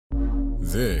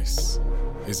This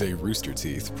is a Rooster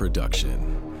Teeth production.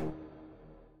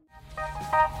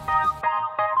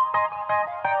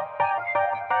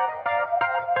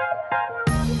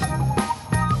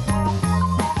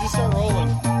 Just start rolling.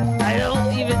 I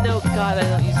don't even know. God, I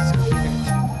don't use this computer.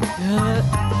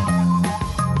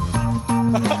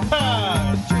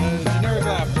 Generic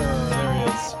laughter. There he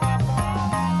is.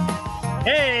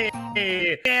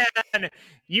 Hey, man,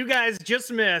 you guys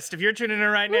just missed. If you're tuning in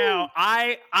right now,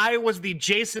 I was the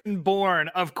Jason Bourne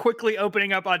of quickly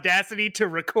opening up Audacity to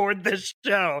record this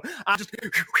show. I was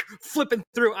just flipping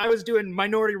through. I was doing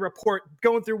Minority Report,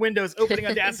 going through Windows, opening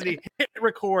Audacity, hit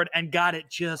record, and got it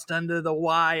just under the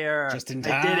wire. Just in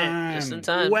time. I did it. Just in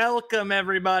time. Welcome,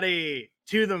 everybody,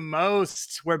 to the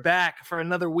most. We're back for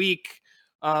another week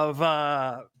of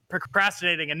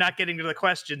procrastinating and not getting to the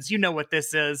questions. You know what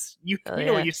this is. You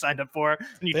know what you signed up for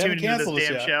when you tuned into this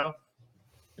damn show.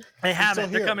 They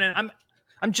haven't. They're coming in.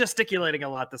 I'm gesticulating a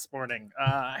lot this morning.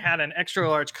 I had an extra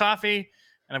large coffee,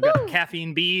 and I've got the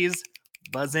caffeine bees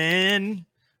buzzing.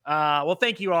 Well,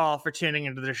 thank you all for tuning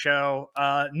into the show.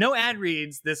 No ad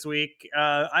reads this week.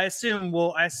 I assume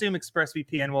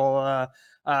ExpressVPN will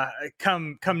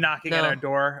come knocking at our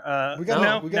door. We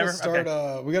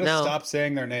gotta stop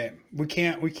saying their name. We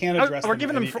can't address we're them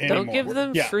giving them anymore. Don't give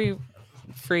them free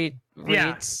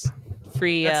reads.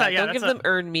 Free. Don't give them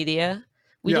earned media.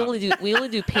 We only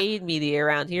do paid media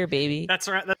around here, baby. That's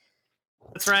right.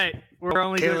 That's right. We're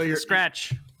only doing it from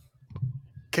scratch.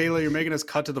 Kayla, you're making us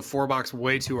cut to the 4-box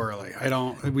way too early.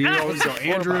 We always go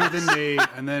Andrew, then me,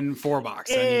 and then 4-box.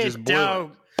 And you just blew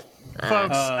it.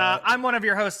 Folks, I'm one of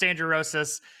your hosts, Andrew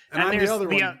Rosas. And I'm the other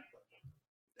one.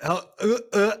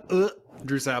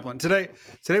 Drew Saplin. Today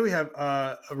we have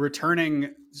a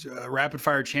returning rapid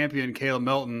fire champion, Kayla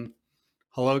Milton.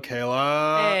 Hello,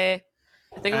 Kayla. Hey.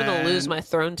 I think I'm going to lose my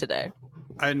throne today.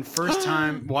 And first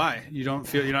time, why? You don't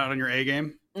feel you're not on your A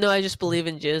game? No, I just believe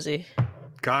in Josie.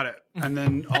 Got it. And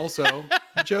then also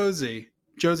Josie.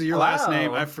 Josie, your last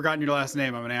name. I've forgotten your last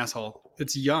name. I'm an asshole.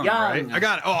 It's Young, right? I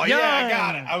got it. Oh, Young. Yeah, I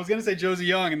got it. I was going to say Josie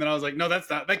Young, and then I was like, no, that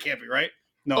can't be right.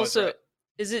 No, also, right.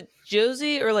 Is it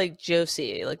Josie or like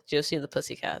Josie? Like Josie and the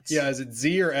Pussycats? Yeah, is it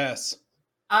Z or S?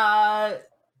 I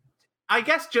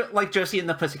guess like Josie and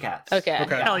the Pussycats. Okay.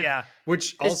 Hell yeah.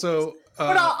 Which also...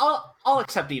 but I'll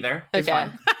accept either. It's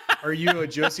fine. Are you a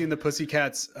Josie and the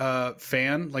Pussycats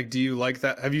fan? Like, do you like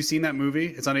that? Have you seen that movie?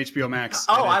 It's on HBO Max.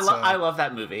 Oh, I love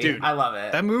that movie. Dude, I love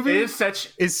it. That movie is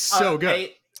so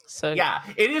good.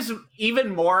 It is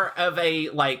even more of a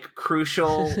like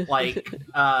crucial like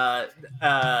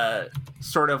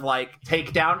sort of like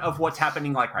takedown of what's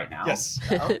happening like right now. Yes.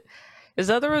 So. Is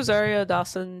that the Rosario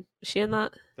Dawson? Is she in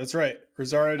that? That's right.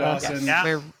 Rosario Dawson. Yes.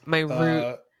 Yeah. My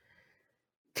root.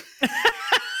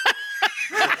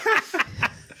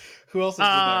 Who else is in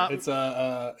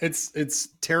there? It's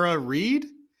Tara Reid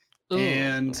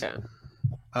and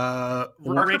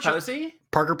Parker Posey.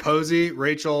 Parker Posey,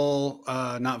 Rachel,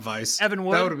 not Vice. Evan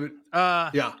Wood. That would have been.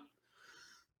 Yeah.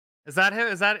 Is that him?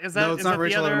 Is that? No, it's not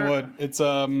Rachel Evan Wood. It's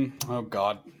oh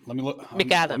God. Let me look.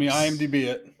 McAdams. Let me IMDb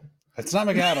it. It's not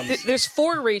McAdams. There's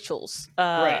 4 Rachels.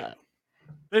 Right.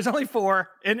 There's only 4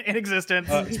 in existence.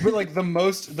 It's like the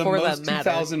most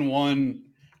 2001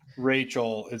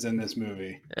 Rachel is in this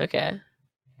movie. Okay.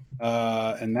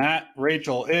 And that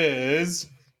Rachel is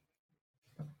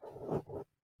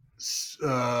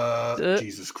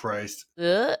Jesus Christ.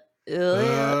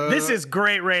 This is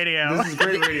great radio. This is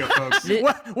great radio, folks.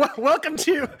 Welcome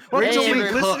to Rachel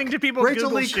Lee listening to people Rachel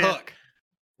Google Lee shit. Cook.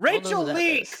 Rachel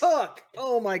Lee Cook.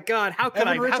 Oh my God! How could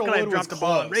I have dropped the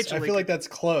ball on Rachel Lee? I feel like that's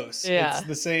close. Yeah. It's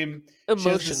the same.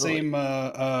 Emotionally. She has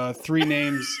the same 3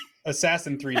 names,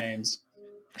 assassin 3 names.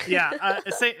 Yeah, I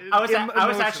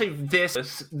was actually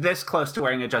this close to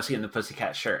wearing a Josie and the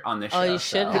Pussycat shirt on this show. Oh, you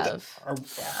should have.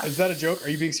 Is that a joke? Are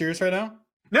you being serious right now?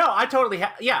 No, I totally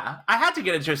I had to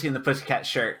get a Josie and the Pussycat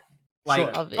shirt.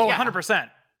 Like, Sure.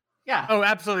 100%. Yeah. Oh,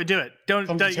 absolutely. Do it. Don't.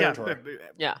 Pull Yeah.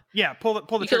 Pull the You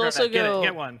trigger. can also go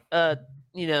Get one.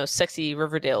 Sexy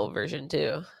Riverdale version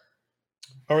too.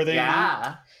 Or are they?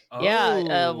 Yeah.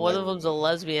 Yeah, one of them's a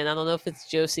lesbian. I don't know if it's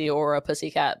Josie or a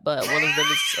pussycat, but one of them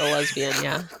is a lesbian.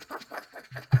 Yeah.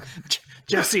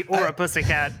 Josie or a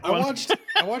pussycat. I watched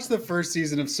the first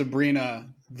season of Sabrina,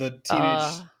 the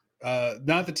teenage,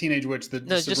 not the teenage witch,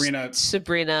 Sabrina. Just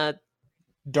Sabrina.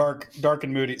 Dark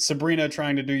and moody. Sabrina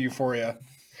trying to do Euphoria.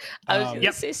 I was going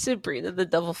to say Sabrina the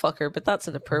Devil Fucker, but that's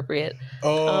inappropriate.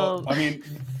 I mean,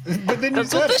 but then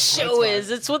that's what the show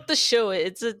is. It's what the show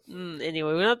is.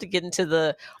 Anyway, we don't have to get into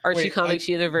the Archie Comics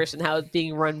universe and how it's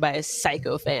being run by a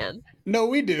psycho fan. No,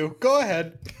 we do. Go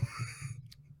ahead.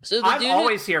 So I'm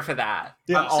always here for that.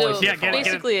 Yeah.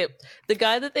 Basically, the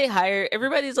guy that they hire,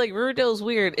 everybody's like, Riverdale's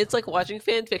weird. It's like watching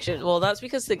fan fiction. Well, that's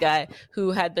because the guy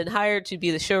who had been hired to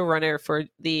be the showrunner for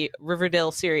the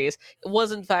Riverdale series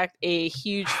was, in fact, a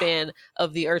huge fan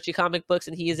of the Archie comic books,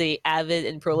 and he is a avid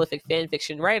and prolific fan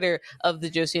fiction writer of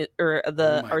the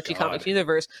Archie comics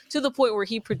universe, to the point where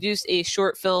he produced a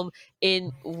short film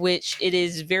in which it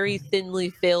is very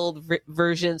thinly veiled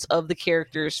versions of the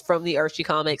characters from the Archie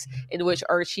comics, in which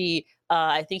Archie,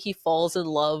 I think he falls in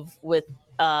love with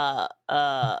oh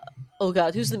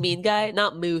god, who's the mean guy?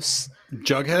 Not Moose.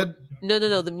 Jughead? No,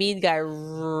 the mean guy.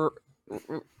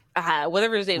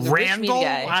 Whatever his name, the Randall? rich mean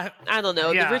guy. I don't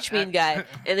know, the rich mean guy,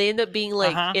 and they end up being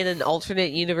like in an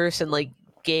alternate universe and like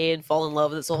gay and fall in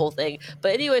love. That's the whole thing.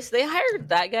 But anyways, they hired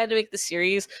that guy to make the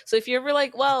series. So if you're ever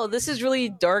like, wow, this is really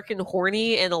dark and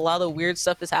horny and a lot of weird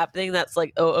stuff is happening, that's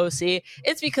like OOC.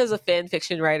 It's because a fan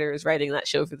fiction writer is writing that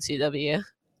show for the CW.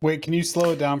 Wait, can you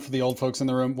slow it down for the old folks in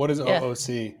the room? What is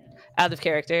OOC? Out of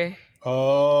character.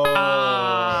 Oh,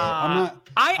 I'm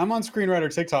on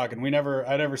Screenwriter TikTok, and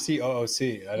I never see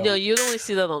OOC. No, you'd only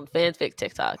see that on fanfic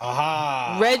TikTok.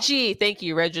 Aha. Reggie, thank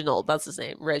you, Reginald. That's his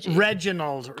name, Reggie.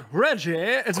 Reginald. Reggie.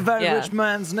 It's a very rich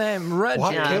man's name, Reggie.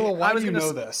 What? Kayla, why do you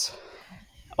know this?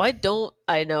 Why don't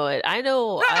I know it? I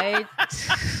know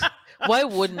Why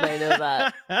wouldn't I know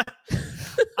that?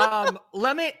 I'm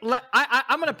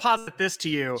gonna posit this to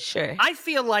you. Sure. I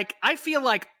feel like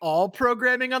all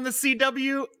programming on the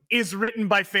CW is written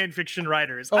by fan fiction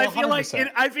writers. Oh, I feel like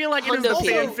it is the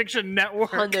fan fiction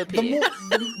network.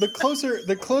 The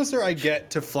closer I get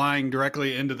to flying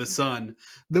directly into the sun,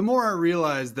 the more I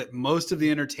realize that most of the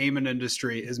entertainment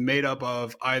industry is made up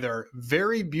of either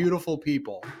very beautiful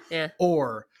people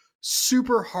or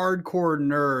super hardcore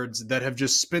nerds that have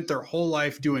just spent their whole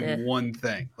life doing one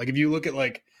thing. Like if you look at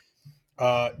like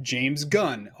James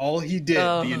Gunn, all he did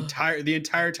the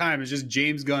entire time is just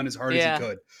James Gunn as hard as he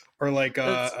could. Or like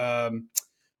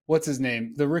what's his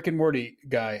name? The Rick and Morty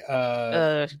guy.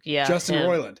 Justin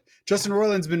Roiland. Justin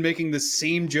Roiland's been making the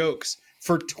same jokes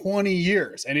for 20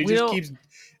 years, and he just keeps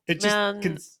we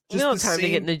don't have time to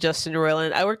get into Justin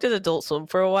Roiland. I worked at Adult Swim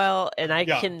for a while, and I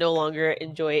can no longer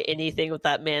enjoy anything with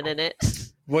that man in it.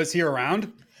 Was he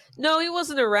around? No, he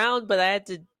wasn't around, but I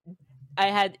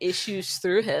had issues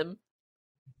through him.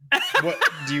 What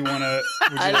do you want to?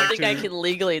 I don't think I can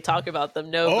legally talk about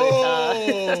them. No.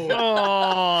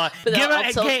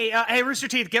 Hey, Rooster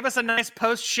Teeth, give us a nice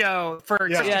post show for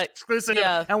exclusive,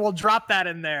 and we'll drop that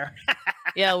in there.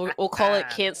 We'll call it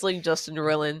canceling Justin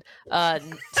Roiland.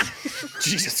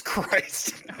 Jesus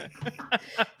Christ.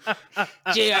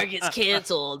 JR gets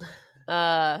canceled.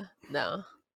 No,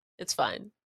 it's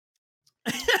fine.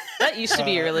 That used to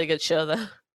be a really good show, though.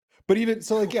 But even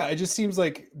so, like, it just seems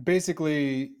like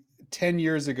basically 10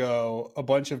 years ago, a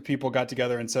bunch of people got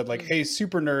together and said, like, hey,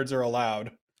 super nerds are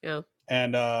allowed. Yeah.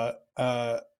 And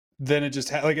then it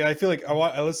just I feel like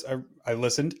I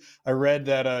listened. I read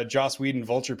that Joss Whedon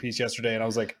Vulture piece yesterday, and I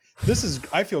was like,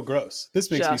 I feel gross.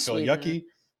 This makes me feel yucky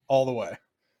all the way.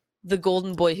 The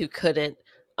golden boy who couldn't.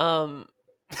 I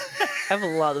have a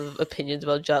lot of opinions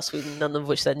about Joss Whedon, none of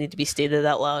which that need to be stated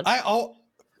out loud.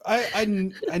 I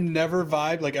never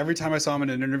vibed. Like every time I saw him in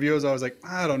an interview, I was like,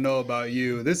 I don't know about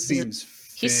you. This seems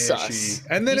fishy. He's sus.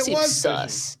 And then it was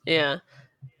sus. Fishy. Yeah.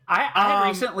 I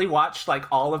recently watched like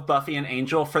all of Buffy and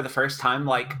Angel for the first time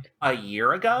like a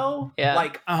year ago. Yeah.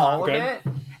 Like all of it.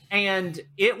 And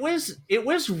it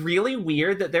was really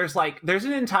weird that there's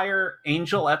an entire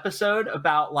Angel episode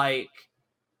about like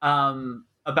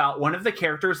about one of the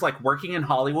characters like working in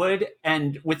Hollywood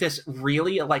and with this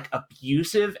really like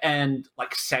abusive and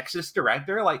like sexist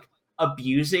director, like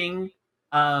abusing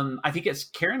I think it's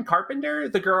Karen Carpenter,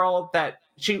 the girl that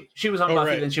she was on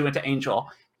Buffy, then she went to Angel.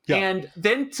 Yeah. And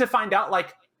then to find out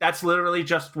like that's literally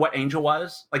just what Angel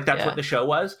was, like that's what the show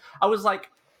was. I was like,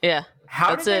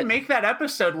 how did they make that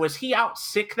episode? Was he out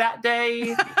sick that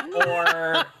day?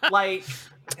 Or like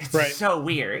it's so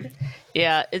weird.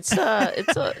 Yeah, it's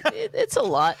a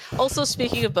lot. Also,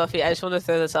 speaking of Buffy, I just want to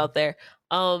throw this out there.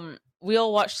 We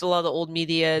all watched a lot of the old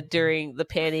media during the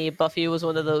panty. Buffy was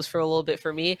one of those for a little bit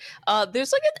for me.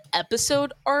 There's like an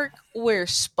episode arc where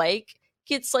Spike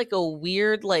gets like a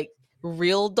weird like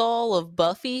real doll of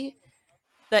Buffy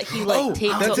that he like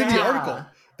takes. That's in the article.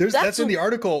 That's in the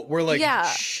article where like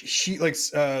she like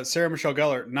Sarah Michelle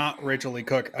Gellar, not Rachel Lee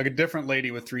Cook, a different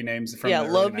lady with three names from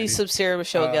love me some Sarah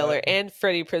Michelle Gellar and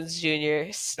Freddie Prinze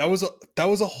Jr. That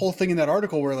was a whole thing in that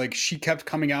article where like she kept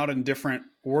coming out in different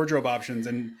wardrobe options,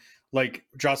 and like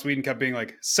Joss Whedon kept being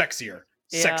like sexier,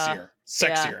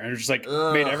 and it just like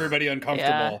made everybody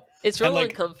uncomfortable. It's really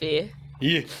uncomfy.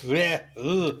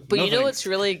 But you know what's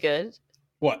really good?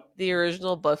 What? The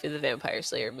original Buffy the Vampire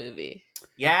Slayer movie.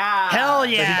 Yeah. Hell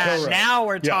he yeah! co-wrote. Now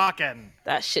we're talking.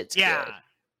 That shit's Yeah. good.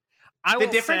 The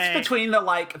difference between the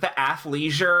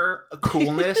athleisure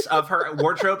coolness of her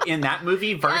wardrobe in that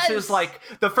movie versus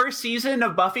the first season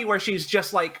of Buffy where she's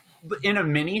just in a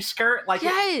mini skirt.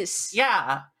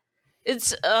 Yeah.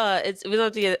 It's we don't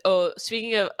have to get. Oh,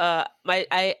 speaking of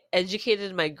I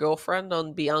educated my girlfriend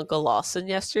on Bianca Lawson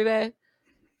yesterday.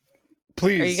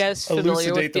 Please, are you guys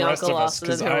familiar with Bianca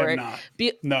Lawson and her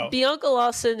work? No. Bianca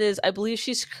Lawson is, I believe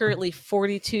she's currently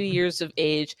 42 years of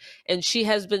age, and she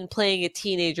has been playing a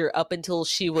teenager up until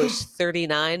she was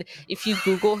 39. If you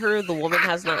Google her, the woman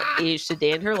has not aged a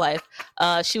day in her life.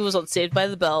 She was on Saved by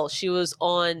the Bell. She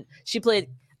played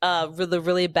the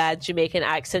really bad Jamaican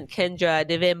accent Kendra,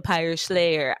 the Vampire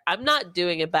Slayer. I'm not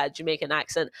doing a bad Jamaican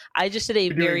accent. I just did a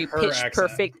very pitch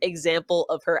perfect example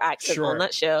of her accent on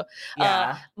that show.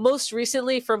 Yeah. Most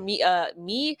recently from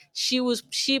me,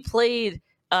 she played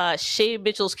Shay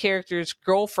Mitchell's character's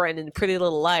girlfriend in Pretty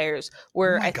Little Liars,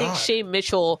 where think Shay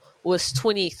Mitchell was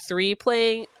 23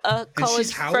 playing a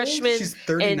college freshman. She's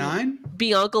 39? And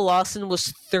Bianca Lawson was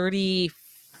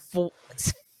 34.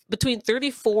 Between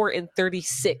 34 and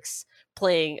 36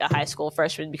 playing a high school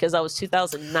freshman, because that was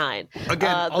 2009.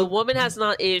 Again, the woman has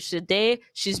not aged a day.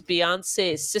 She's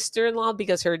Beyonce's sister-in-law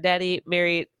because her daddy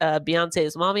married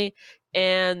Beyonce's mommy,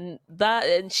 and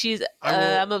she's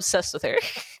I'm obsessed with her.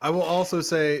 I will also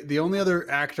say the only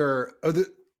other actor,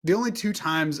 the only two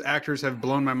times actors have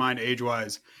blown my mind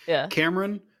age-wise. Yeah,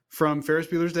 Cameron from Ferris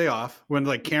Bueller's Day Off, when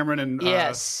Cameron and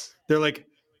they're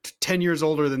 10 years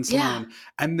older than Sloane.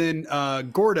 And then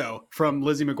Gordo from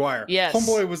Lizzie McGuire. Yes.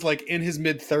 Homeboy was in his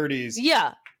mid 30s.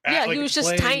 Yeah. He was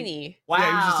just tiny. Wow. Yeah,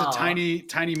 he was just a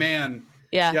tiny man.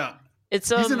 Yeah. Yeah. It's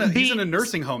he's in a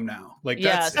nursing home now.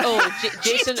 That's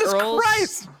Jason Jesus Earls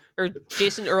Christ! or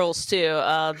Jason Earls too.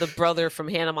 The brother from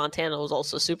Hannah Montana was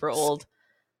also super old.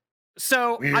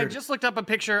 So Weird. I just looked up a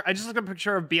picture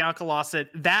of Bianca Lawson.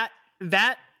 That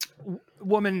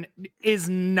woman is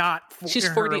not she's in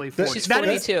her 40 early 40s. she's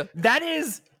 42. That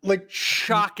is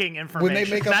shocking information. When they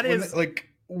make up is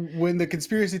when the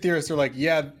conspiracy theorists are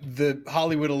the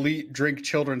Hollywood elite drink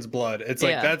children's blood, it's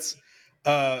that's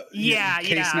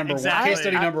case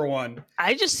study number one.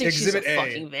 I just think Exhibit she's a A.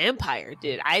 fucking vampire,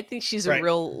 dude. I think she's a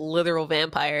real literal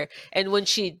vampire, and when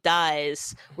she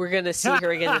dies, we're gonna see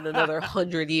her again in another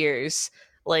 100 years.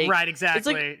 Right,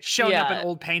 exactly. Showing up in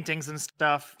old paintings and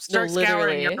stuff. Start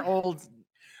scouring your old.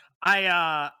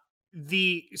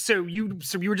 So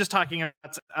you were just talking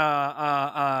about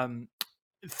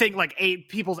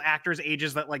people's actors'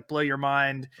 ages that blow your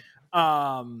mind.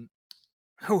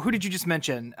 Who did you just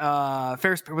mention?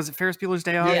 Ferris Bueller's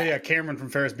Day Off? Yeah, Cameron from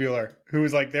Ferris Bueller, who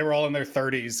was they were all in their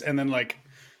 30s, and then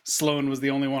Sloane was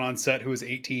the only one on set who was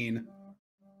 18.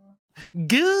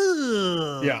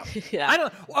 Good. Yeah.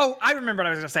 I remember what I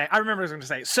was gonna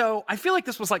say. So I feel like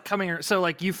this was coming. So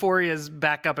Euphoria's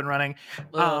back up and running.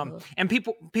 And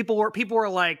people were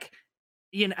like,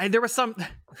 there was some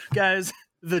guys.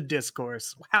 The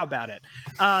discourse. How about it?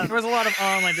 There was a lot of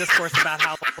online discourse about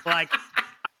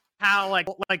how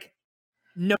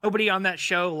nobody on that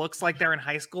show looks like they're in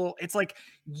high school. It's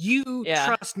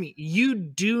trust me, you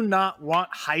do not want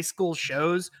high school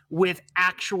shows with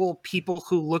actual people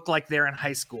who look like they're in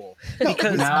high school,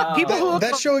 because people who look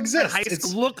that show exists. In high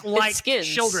school look like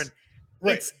children.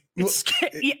 Right.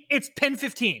 It's Pen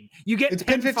 15. You get it's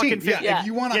Pen 15. Yeah. If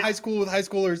you want a high school with high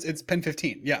schoolers, it's Pen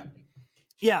 15. Yeah.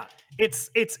 Yeah. It's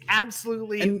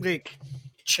absolutely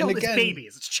children. It's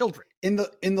babies. It's children. In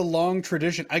the long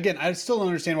tradition, again, I still don't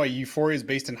understand why Euphoria is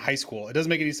based in high school. It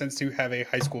doesn't make any sense to have a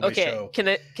high school based show. Can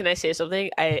I say something?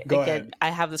 Go ahead. I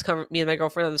have this me and my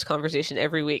girlfriend have this conversation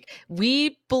every week.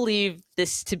 We believe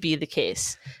this to be the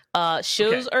case.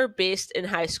 Shows are based in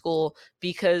high school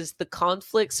because the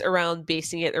conflicts around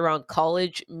basing it around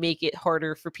college make it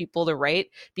harder for people to write,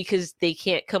 because they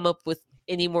can't come up with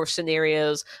any more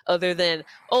scenarios other than,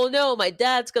 oh no, my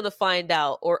dad's gonna find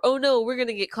out, or oh no, we're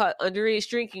gonna get caught underage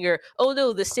drinking, or oh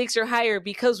no, the stakes are higher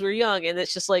because we're young. And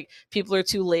it's just people are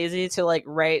too lazy to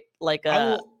write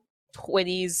a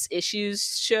 20s issues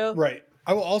show. Right.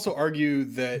 I will also argue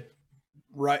that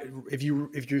if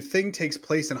your thing takes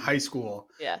place in high school,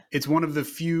 it's one of the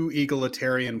few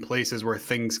egalitarian places where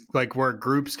things where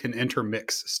groups can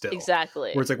intermix still.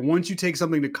 Exactly. Where it's once you take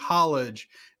something to college,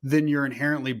 then you're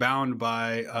inherently bound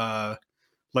by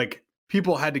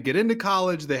people had to get into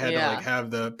college, they had to have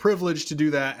the privilege to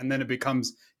do that, and then it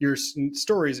becomes your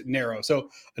stories narrow. So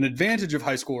an advantage of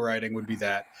high school writing would be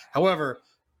that. However,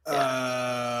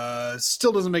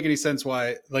 still doesn't make any sense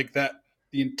why the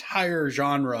entire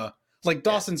genre Like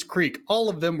Dawson's Creek, all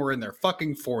of them were in their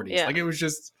fucking 40s. Yeah. Like it was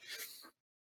just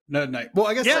no night. Well,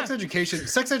 I guess Yeah.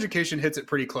 Sex Education hits it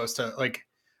pretty close to like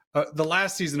the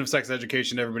last season of Sex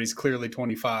Education. Everybody's clearly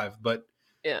 25, but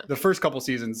Yeah. the first couple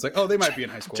seasons, like, oh, they might be in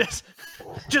high school.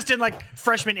 Just in like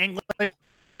freshman English. Like,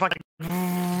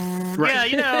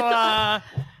 Right. Yeah,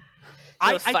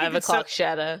 I think 5 it's o'clock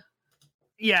shadow.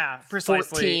 Yeah,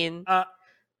 precisely. 14.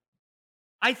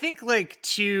 I think like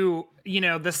to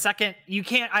the second you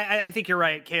can't. I think you're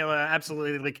right, Kayla.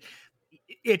 Absolutely. Like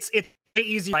it's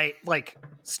easy to write like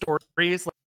stories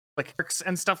like arcs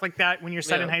and stuff like that when you're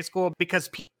set in high school because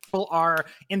people are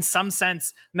in some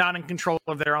sense not in control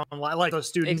of their own life. Like those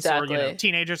students or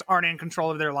teenagers aren't in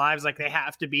control of their lives. Like they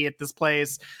have to be at this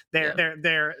place.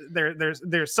 They're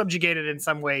subjugated in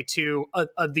some way to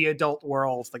the adult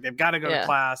world. Like they've got to go to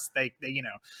class. They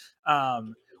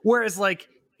whereas like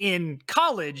in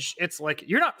college, it's like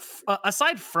you're not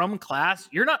aside from class,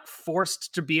 you're not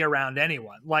forced to be around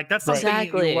anyone. Like that's something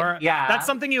you learn. Yeah, that's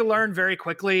something you learn very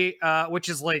quickly, which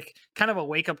is like kind of a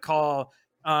wake up call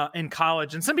in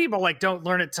college. And some people like don't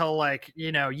learn it till like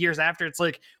years after. It's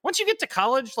like once you get to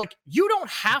college, like you don't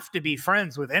have to be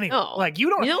friends with anyone. No, like you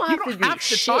don't have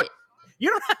to talk. You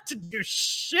don't have to do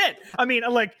shit. I mean,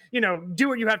 like do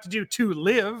what you have to do to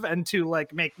live and to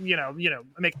like make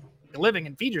make a living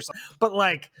and feed yourself, but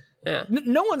like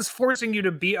no one's forcing you to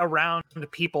be around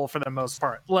people for the most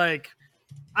part. Like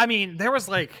I mean there was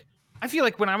like I feel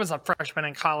like when I was a freshman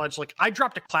in college, like I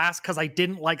dropped a class because I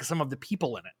didn't like some of the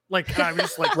people in it. Like I was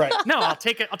just like, no, I'll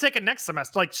take it next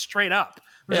semester, like straight up. I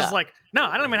was just like, no,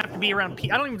 I don't even have to be around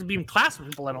people. I don't even have to be in class with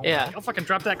people I don't like. I'll fucking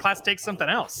drop that class, take something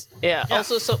else. Yeah.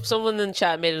 Also, someone in the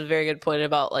chat made a very good point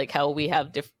about like how we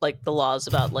have like the laws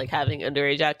about like having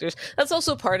underage actors. That's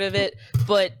also part of it,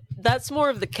 but that's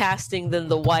more of the casting than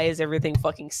the why is everything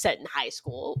fucking set in high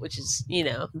school, which is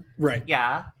right.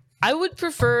 Yeah. I would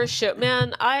prefer a show,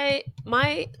 man. My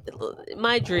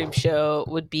dream show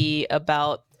would be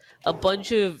about a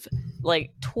bunch of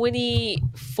like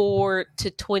 24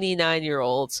 to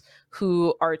 29-year-olds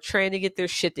who are trying to get their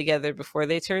shit together before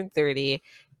they turn 30,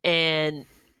 and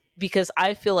because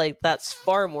I feel like that's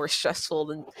far more stressful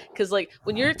than because like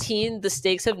when you're a teen, the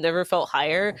stakes have never felt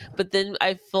higher, but then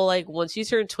I feel like once you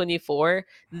turn 24,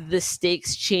 the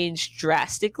stakes change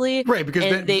drastically, right? Because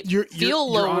and then they you're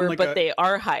lower, like but they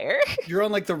are higher. You're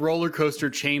on like the roller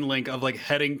coaster chain link of like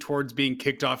heading towards being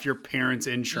kicked off your parents'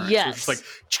 insurance. Yes, like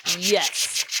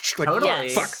yes, like totally.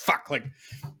 fuck, like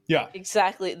yeah,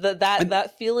 exactly.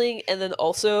 That feeling, and then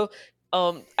also.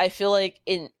 I feel like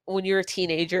when you're a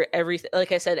teenager, everything,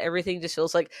 like I said, everything just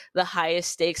feels like the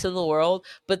highest stakes in the world.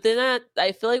 But then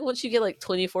I feel like once you get like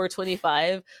 24,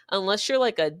 25, unless you're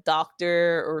like a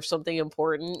doctor or something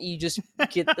important, you just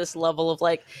get this level of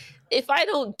like, if I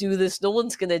don't do this, no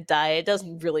one's gonna die. It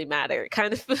doesn't really matter.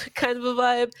 Kind of a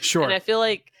vibe. Sure. And I feel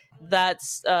like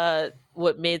that's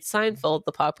what made Seinfeld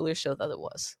the popular show that it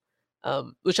was,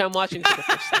 which I'm watching for the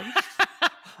first time.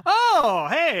 Oh,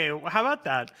 hey, how about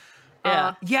that?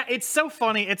 Yeah, it's so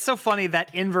funny. It's so funny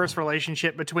that inverse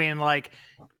relationship between like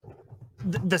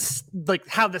the like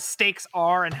how the stakes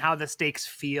are and how the stakes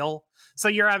feel. So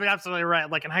you're absolutely right.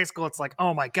 Like in high school, it's like,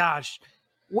 oh my gosh,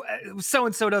 so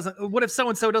and so doesn't. What if so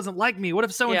and so doesn't like me? What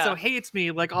if so and so hates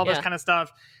me? Like all this kind of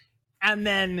stuff. And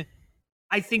then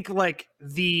I think like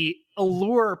the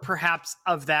allure perhaps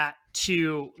of that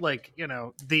to like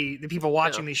the people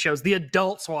watching these shows, the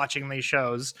adults watching these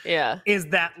shows, is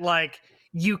that like.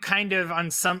 You kind of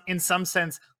in some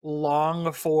sense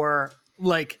long for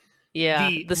like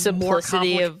the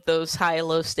simplicity of those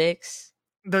high-low stakes.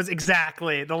 Those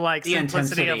exactly the like the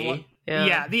simplicity intensity.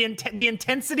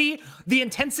 The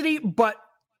intensity, but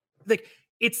like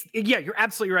it's you're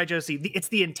absolutely right, Josie. It's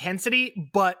the intensity,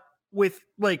 but with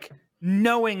like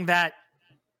knowing that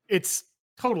it's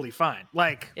totally fine.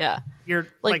 Like you're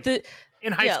like the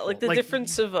in high school. Like the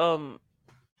difference of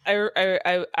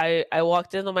I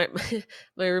walked in on my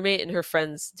roommate and her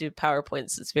friends do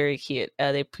PowerPoints. It's very cute.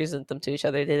 They present them to each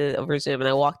other. They did it over Zoom, and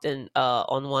I walked in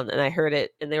on one, and I heard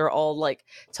it, and they were all like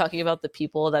talking about the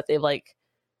people that they've like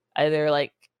either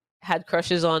like had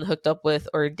crushes on, hooked up with,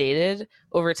 or dated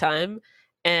over time.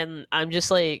 And I'm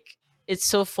just like, it's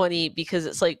so funny because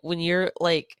it's like when you're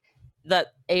like that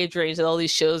age range that all these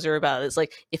shows are about. It's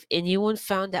like if anyone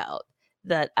found out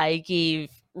that I gave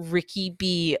Ricky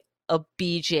B a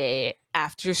BJ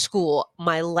after school,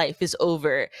 my life is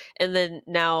over. And then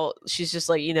now she's just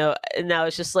like, and now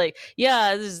it's just like,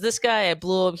 yeah, this guy, I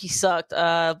blew him, he sucked,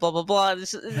 blah blah blah.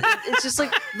 It's just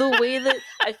like the way that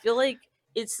I feel like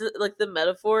it's like the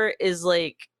metaphor is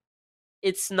like,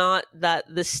 it's not that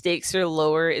the stakes are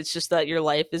lower, it's just that your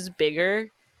life is bigger.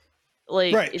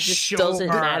 Like Right. it just Sure. doesn't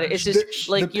matter. It's just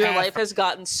like your path- life has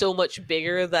gotten so much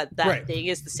bigger that Right. thing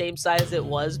is the same size it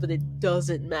was, but it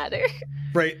doesn't matter.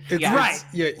 Right. It's, Yeah. Right.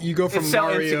 You go from It's so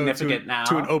Mario insignificant now.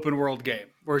 to an open world game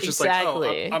where it's just like,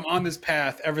 Exactly. oh, I'm on this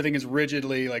path. Everything is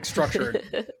rigidly like structured.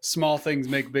 Small things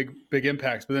make big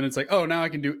impacts. But then it's like, oh, now I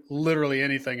can do literally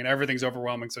anything and everything's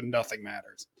overwhelming. So nothing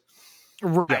matters.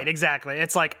 Right, Yeah. exactly.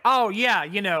 It's like, oh yeah,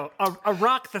 a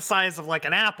rock the size of like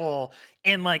an apple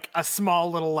in like a small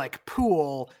little like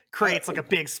pool creates like a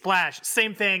big splash.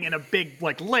 Same thing in a big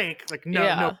like lake. Like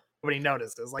nobody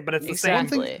notices. Like, but it's the same.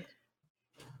 Exactly.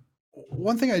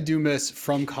 One thing I do miss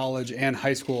from college and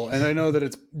high school, and I know that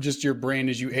it's just your brain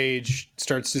as you age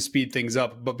starts to speed things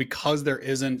up, but because there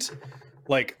isn't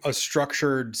like a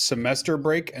structured semester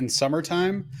break and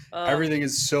summertime, everything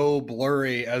is so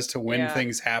blurry as to when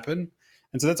things happen.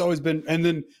 And so that's always been, and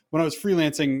then when I was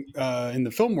freelancing in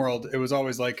the film world, it was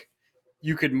always like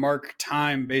you could mark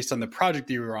time based on the project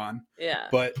that you were on. Yeah.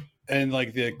 But in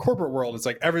like the corporate world, it's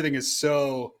like everything is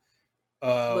so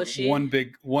Mushy.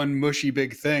 one mushy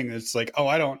big thing. It's like, oh,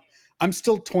 I'm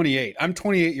still 28. I'm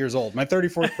 28 years old. My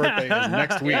 34th birthday is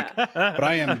next week, but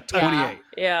I am 28.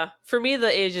 Yeah. For me, the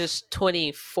age is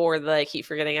 24 that I keep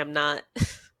forgetting I'm not.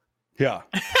 Yeah.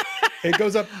 It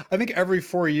goes up. I think every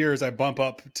 4 years I bump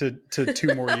up to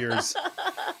 2 more years.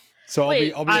 So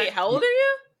Wait, I'll be how old are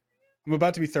you? I'm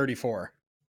about to be 34.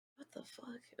 What the fuck?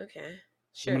 Okay. I'm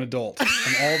Sure. an adult.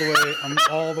 I'm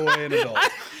all the way an adult.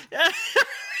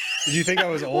 Did you think I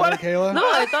was older, Kayla? No,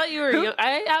 I thought you were young.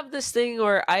 I have this thing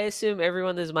where I assume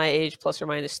everyone is my age plus or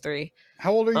minus 3.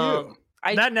 How old are you?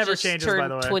 I That never just changes, turned by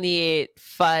the way. 28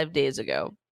 5 days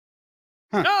ago.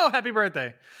 Oh, happy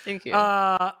birthday. Thank you.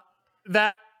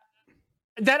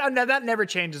 That never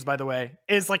changes, by the way.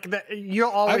 Is like that you'll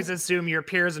always assume your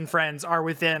peers and friends are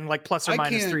within like plus or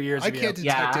minus 3 years. I of you. can't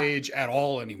detect age at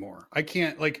all anymore. I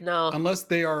can't unless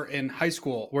they are in high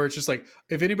school where it's just like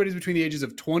if anybody's between the ages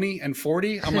of 20 and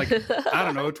 40, I'm like, I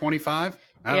don't know, 25.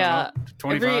 I don't know,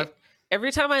 25.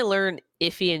 Every time I learn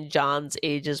Iffy and John's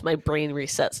ages, my brain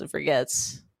resets and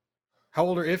forgets. How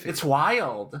old are Iffy? It's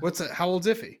wild. How old's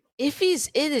Iffy? Iffy's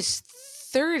in his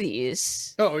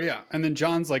 30s. Oh yeah, and then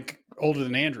John's like older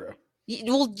than Andrew.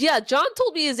 Well, yeah, John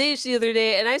told me his age the other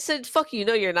day, and I said, "Fuck you,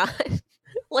 no, you're not."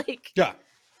 Like, Yeah.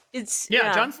 it's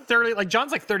John's 30. Like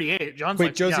John's like 38. John's Wait,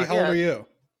 like, Josie, how old Yeah. are you?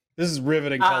 This is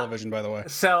riveting television, by the way.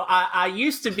 So I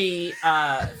used to be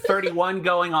 31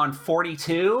 going on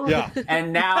 42. Yeah.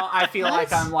 And now I feel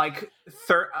like I'm like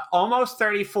almost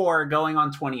 34 going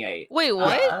on 28. Wait,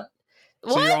 what? So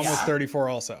What? you're almost Yeah. 34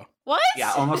 also. What?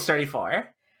 Yeah, almost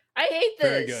 34. I hate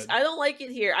Very this. good. I don't like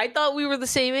it here. I thought we were the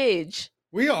same age.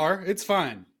 We are. It's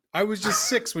fine. I was just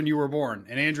 6 when you were born,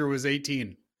 and Andrew was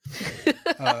 18.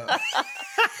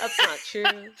 That's not true.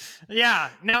 Yeah.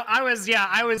 No, I was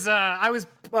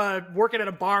working at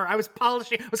a bar. I was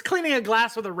cleaning a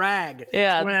glass with a rag.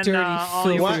 Yeah, when, dirty, all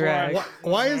these filthy were- rag.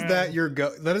 Why is that your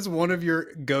that is one of your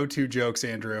go-to jokes,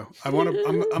 Andrew? I'm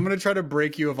gonna try to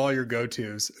break you of all your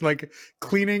go-tos. Like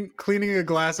cleaning a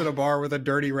glass at a bar with a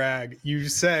dirty rag, you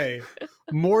say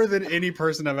more than any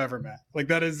person I've ever met. Like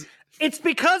that is It's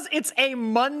because it's a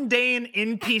mundane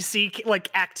NPC like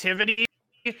activity.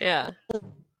 Yeah.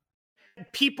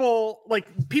 People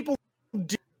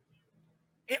do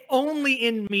it only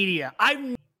in media.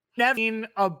 I've never seen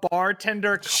a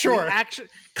bartender actually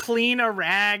clean a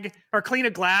rag or clean a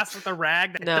glass with a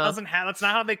rag. That's not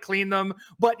how they clean them.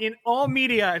 But in all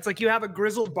media, it's like you have a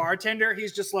grizzled bartender.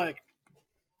 He's just like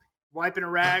wiping a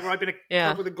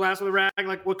cup with a glass with a rag.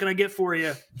 Like, what can I get for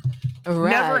you? A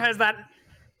rag. Never has that.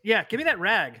 Yeah, give me that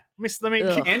rag. Let me.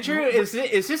 Ugh. Andrew, is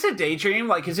this a daydream?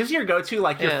 Like, is this your go-to?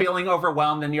 Like, you're feeling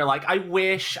overwhelmed and you're like, I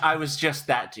wish I was just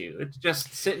that dude.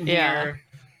 Just sitting here.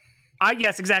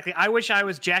 Yes, exactly. I wish I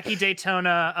was Jackie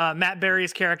Daytona, Matt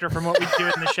Berry's character from What We Do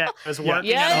in the Shed. Was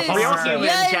working at a bar. Real human,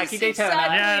 Jackie Daytona.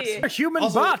 Exactly. Yes, a human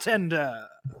Also- bartender.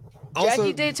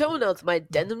 Jackie Daytona with my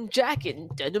denim jacket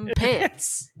and denim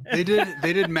pants. they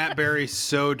did Matt Berry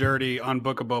so dirty on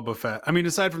Book of Boba Fett. I mean,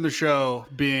 aside from the show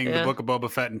being the Book of Boba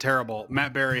Fett and terrible,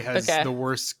 Matt Berry has the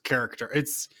worst character.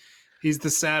 He's the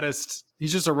saddest.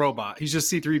 He's just a robot. He's just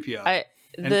C-3PO.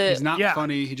 He's not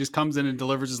funny. He just comes in and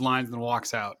delivers his lines and then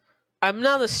walks out. I'm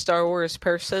not a Star Wars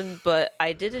person, but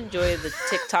I did enjoy the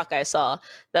TikTok I saw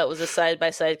that was a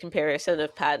side-by-side comparison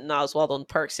of Patton Oswalt on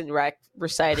Parks and Rec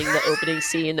reciting the opening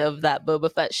scene of that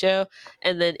Boba Fett show,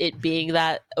 and then it being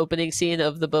that opening scene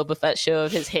of the Boba Fett show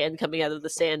of his hand coming out of the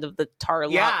sand of the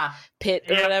Tarlok pit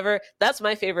or whatever. That's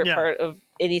my favorite part of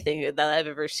anything that I've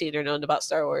ever seen or known about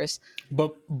Star Wars.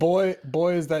 But boy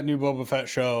is that new Boba Fett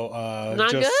show Not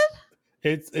good?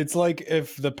 It's like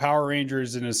if the Power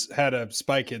Rangers had a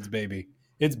Spy Kids baby.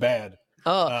 It's bad.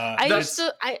 Oh,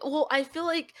 I feel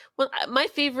like my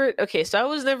favorite. Okay, so I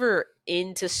was never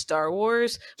into Star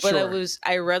Wars, but Sure.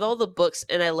 I read all the books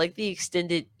and I like the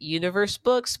extended universe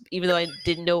books, even though I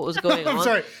didn't know what was going on. I'm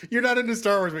sorry, you're not into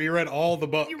Star Wars, but you read all the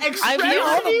books. I've read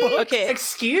all the books. Okay,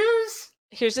 Excuse?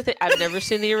 here's the thing: I've never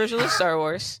seen the original Star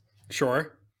Wars.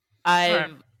 Sure.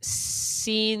 I've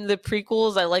seen the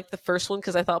prequels. I liked the first one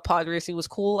because I thought pod racing was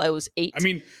cool. I was 8. I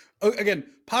mean, again,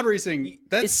 pod racing.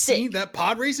 That It's scene, sick. that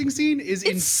pod racing scene, is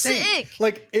It's insane. sick.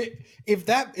 Like,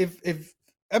 if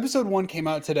episode 1 came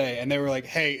out today and they were like,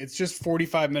 "Hey, it's just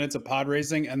 45 minutes of pod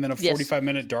racing and then a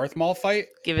 45-minute Darth Maul fight,"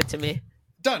 Give it to me.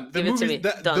 done. The Give it to movie, me.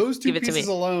 Done. those two Give it to pieces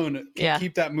me. alone can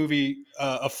keep that movie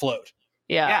afloat.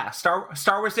 Yeah. Star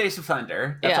Wars Days of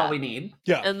Thunder. That's all we need.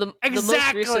 Yeah. And the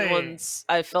most recent ones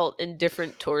I felt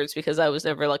indifferent towards because I was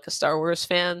never like a Star Wars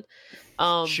fan.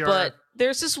 Sure. But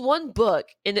there's this one book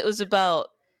and it was about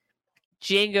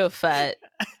Jango Fett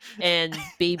and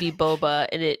Baby Boba,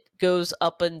 and it goes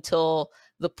up until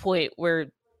the point where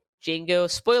Jango,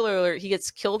 spoiler alert, he gets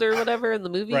killed or whatever in the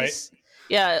movies. Right.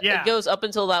 Yeah, Yeah. it goes up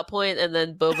until that point, and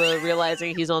then Boba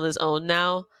realizing he's on his own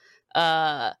now.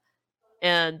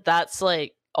 And that's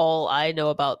like all I know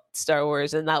about Star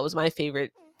Wars, and that was my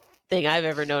favorite thing I've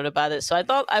ever known about it. So I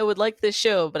thought I would like this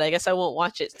show, but I guess I won't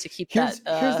watch it to keep Here's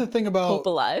the thing about hope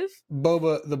alive.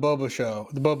 the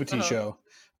Boba Tea show.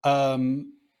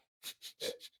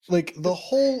 Like the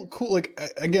whole cool, like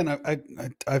again,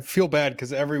 I feel bad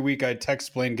because every week I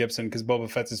text Blaine Gibson because Boba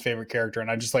Fett's his favorite character, and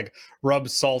I just like rub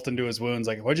salt into his wounds.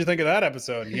 Like, what'd you think of that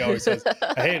episode? And he always says,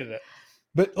 I hated it.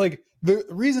 But like the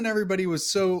reason everybody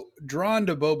was so drawn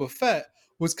to Boba Fett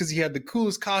was because he had the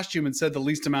coolest costume and said the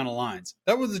least amount of lines.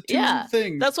 That was the two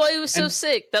things. That's why he was so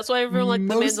sick. That's why everyone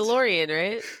liked The Mandalorian,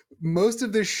 right? Most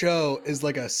of this show is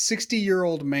like a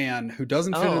 60-year-old man who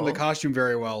doesn't fit in the costume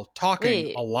very well,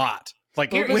 talking a lot.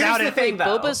 Like Here's the thing,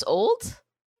 though. Boba's old?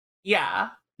 Yeah.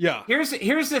 Yeah. Here's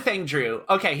the thing, Drew.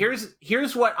 Okay,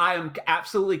 here's what I am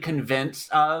absolutely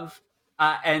convinced of.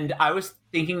 And I was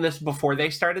thinking this before they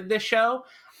started this show.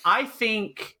 I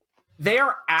think they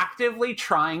are actively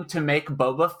trying to make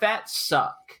Boba Fett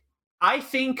suck. I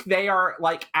think they are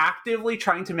like actively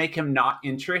trying to make him not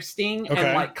interesting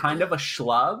and like kind of a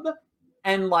schlub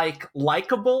and like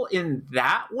likable in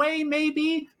that way,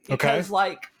 maybe. Because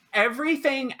like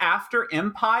everything after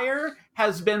Empire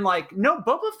has been like, no,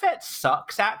 Boba Fett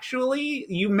sucks, actually.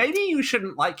 Maybe you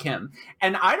shouldn't like him.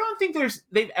 And I don't think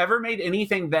they've ever made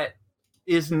anything that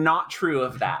is not true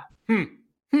of that.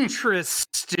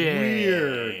 Interesting.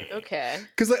 Weird. Okay.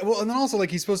 Because and then also like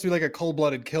he's supposed to be like a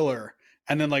cold-blooded killer,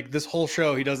 and then like this whole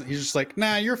show he's just like,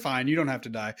 nah, you're fine, you don't have to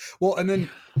die. Well, and then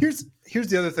here's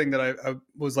the other thing that I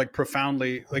was like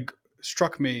profoundly like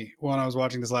struck me when I was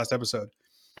watching this last episode.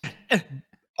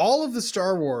 All of the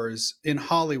Star Wars in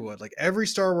Hollywood, like every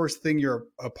Star Wars thing you're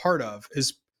a part of,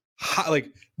 is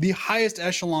like the highest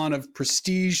echelon of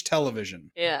prestige television.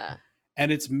 Yeah.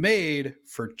 And it's made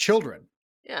for children.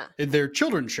 Yeah. They're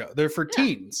children's show. They're for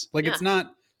teens. Like it's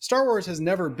not, Star Wars has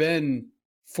never been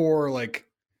for like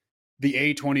the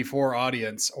A24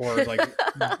 audience or like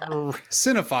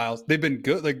cinephiles. They've been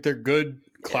good. Like they're good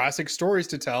classic stories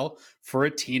to tell for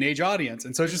a teenage audience.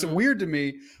 And so it's just weird to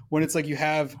me when it's like you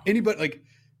have anybody, like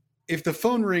if the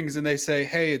phone rings and they say,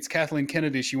 hey, it's Kathleen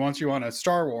Kennedy, she wants you on a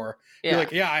Star Wars. You're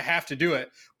like, yeah, I have to do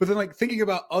it. But then like thinking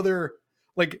about other,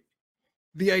 like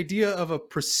the idea of a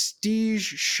prestige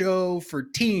show for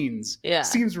teens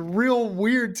seems real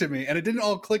weird to me. And it didn't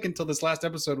all click until this last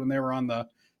episode when they were on the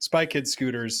Spy Kids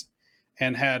scooters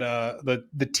and had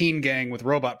the teen gang with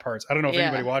robot parts. I don't know if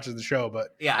anybody watches the show,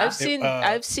 but I've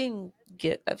seen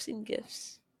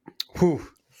gifs. Whew.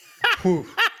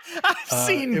 I've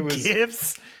seen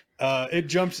gifs. It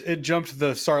jumped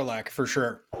the Sarlacc for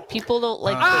sure. People don't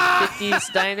like the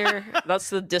 50s diner. That's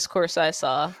the discourse I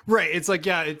saw. Right. It's like,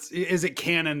 is it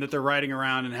canon that they're riding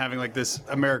around and having like this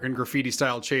American graffiti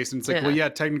style chase? And it's like, well,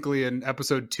 technically in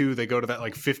episode 2, they go to that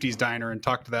like 50s diner and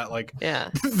talk to that like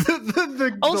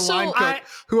the line cook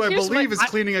who I believe is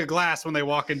cleaning a glass when they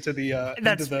walk into the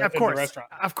restaurant.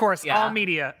 Of course, all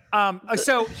media.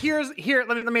 So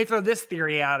let me throw this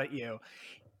theory out at you.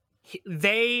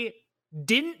 They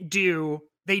didn't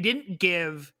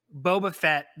give Boba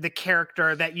Fett the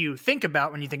character that you think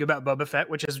about when you think about Boba Fett,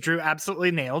 which is Drew absolutely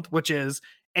nailed, which is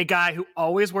a guy who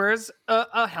always wears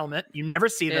a helmet. You never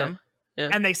see them. Yeah.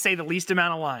 And they say the least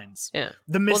amount of lines. Yeah.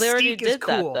 The mystique is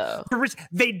cool.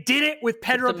 They did it with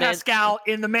Pedro Pascal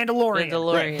in The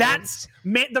Mandalorian. That's the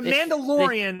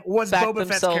Mandalorian was Boba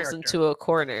Fett's character. Into a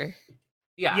corner.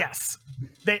 Yeah. Yes.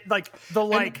 They like the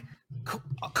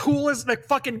cool as like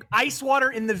fucking ice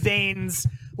water in the veins,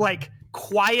 like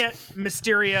quiet,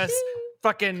 mysterious.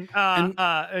 Fucking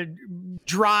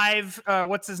Drive.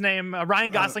 What's his name?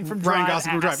 Ryan Gosling from Drive. Ryan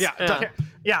Gosling from Drive.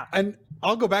 Yeah. And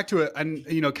I'll go back to it. And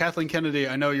Kathleen Kennedy,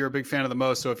 I know you're a big fan of the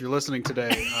most. So if you're listening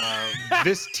today,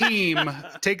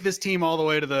 take this team all the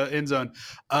way to the end zone.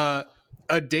 A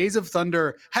Days of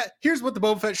Thunder. Here's what the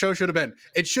Boba Fett show should have been.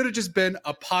 It should have just been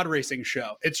a pod racing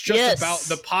show. It's just about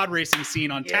the pod racing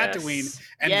scene on Tatooine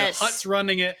and the Hutts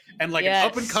running it, and like an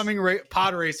up and coming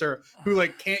pod racer who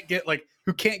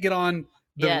can't get on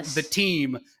the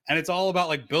team, and it's all about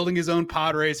like building his own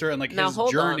pod racer and like his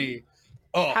journey.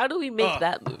 Oh, how do we make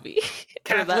that movie?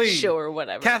 Kathleen, or that show or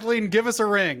whatever. Kathleen, give us a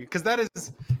ring, because that is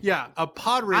a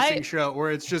pod racing show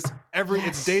where it's just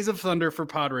it's Days of Thunder for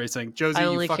pod racing. Josie,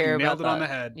 you fucking nailed it on the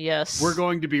head. Yes, we're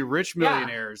going to be rich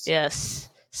millionaires. Yes.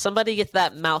 Somebody get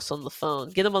that mouse on the phone.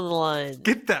 Get him on the line.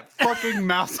 Get that fucking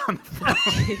mouse on the phone.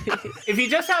 If you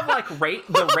just have like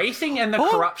the racing and the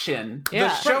corruption,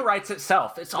 the show writes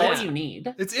itself. It's all you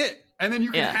need. It's it. And then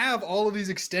you can have all of these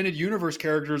extended universe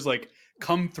characters like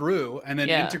come through and then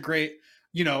integrate,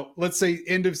 let's say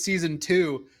end of season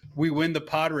 2, we win the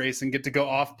pod race and get to go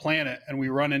off planet and we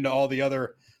run into all of the Skywalker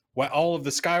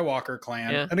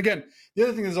clan. Yeah. And again, the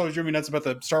other thing that's always driven me nuts about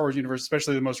the Star Wars universe,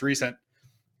 especially the most recent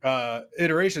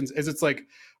iterations, is it's like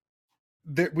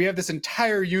we have this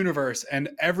entire universe and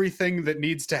everything that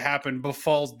needs to happen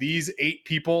befalls these 8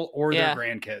 people or their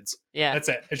grandkids. Yeah, that's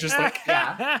it. It's just like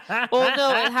well,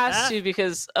 no, it has to,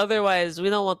 because otherwise we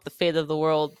don't want the fate of the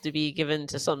world to be given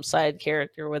to some side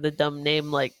character with a dumb name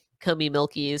like Cummy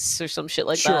Milkies or some shit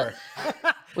like that.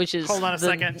 Which is hold on a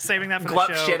second, saving that for Glup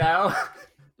the show. Shitto.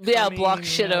 Yeah, Block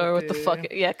Shitto, or what the fuck?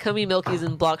 Yeah, Cummy Milkies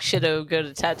and Block Shitto go to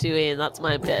Tatooine. That's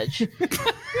my pitch.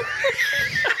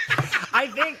 I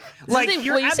think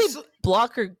you say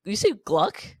Block or you say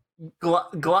Gluck?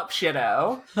 Glup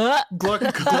Shitto. Gluck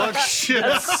Shitto.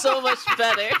 That's so much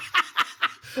better.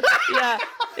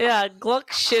 Yeah.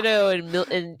 Gluck Shitto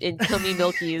and Cummy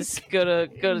Milkies go to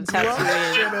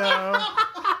Tatooine.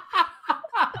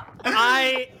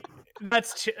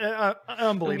 That's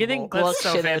unbelievable. I'm getting Gluck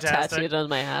Shitto tattooed on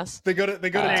my ass. They go to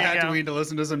Tatooine to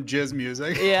listen to some jizz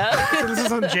music. Yeah. This is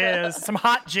some jizz, some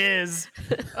hot jizz.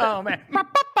 Oh man.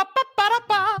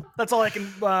 That's all I can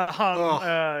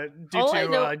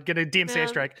get a DMCA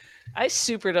strike. I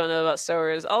super don't know about Star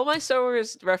Wars. All my Star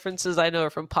Wars references I know are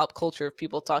from pop culture of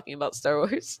people talking about Star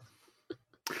Wars.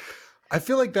 I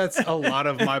feel like that's a lot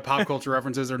of my pop culture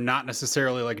references are not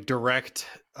necessarily like direct.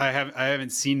 I haven't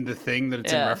seen the thing that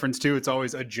it's in reference to. It's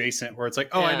always adjacent, where it's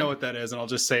like, I know what that is, and I'll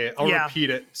just say it. I'll repeat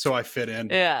it so I fit in.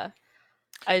 Yeah,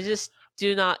 I just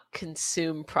do not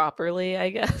consume properly, I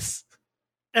guess.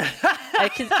 I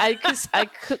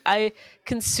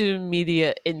consume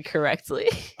media incorrectly.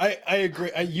 I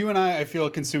agree. You and I feel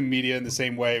consume media in the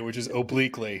same way, which is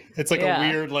obliquely. It's like a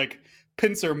weird like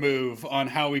pincer move on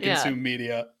how we consume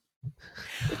media.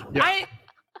 Yeah. I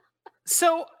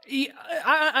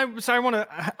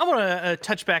want to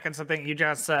touch back on something you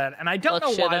just said, and I don't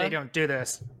know why they don't do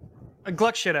this.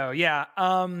 Gluck Shitto, yeah.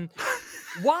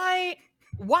 Why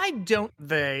don't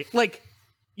they like?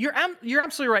 You're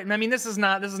absolutely right. And I mean, this is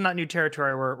not new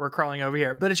territory we're crawling over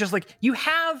here, but it's just like you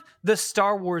have the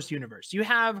Star Wars universe. You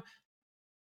have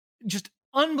just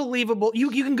unbelievable. You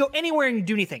can go anywhere and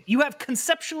do anything. You have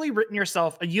conceptually written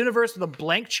yourself a universe with a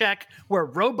blank check where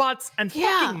robots and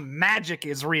fucking magic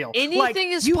is real.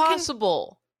 Anything is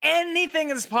possible. Anything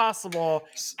is possible.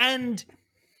 And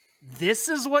this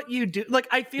is what you do. Like,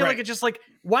 I feel like it's just like,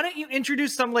 why don't you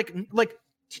introduce some like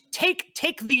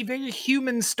take the very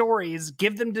human stories,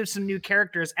 give them to some new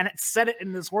characters, and set it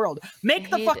in this world. Make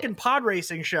the fucking pod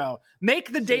racing show.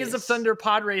 Make the Days of Thunder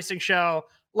pod racing show.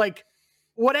 Like,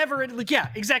 whatever it, like, yeah,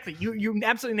 exactly. You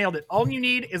absolutely nailed it. All you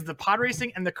need is the pod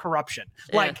racing and the corruption.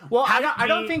 Like, well, I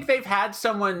don't think they've had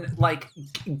someone like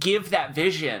give that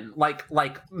vision, like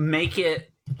make it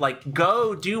like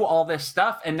go do all this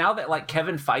stuff. And now that like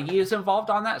Kevin Feige is involved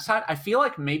on that side, I feel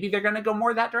like maybe they're going to go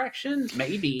more that direction.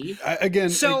 Maybe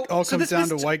it all comes down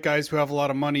to white guys who have a lot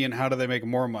of money and how do they make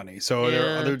more money. So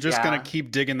they're just going to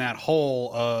keep digging that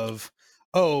hole of,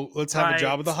 let's have a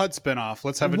Jabba the Hutt spinoff.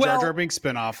 Let's have a Jar Jar Binks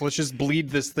spinoff. Let's just bleed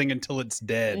this thing until it's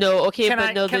dead. No,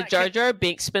 the Jar Jar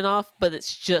Binks spinoff, but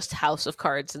it's just House of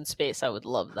Cards in space. I would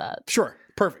love that. Sure,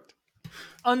 perfect.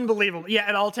 Unbelievable. Yeah,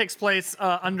 it all takes place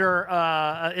under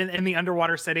in the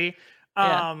underwater city.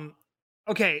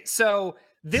 Okay, so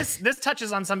this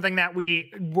touches on something that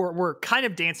we were kind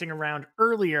of dancing around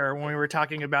earlier when we were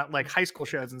talking about like high school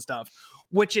shows and stuff.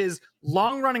 which is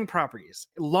long-running properties,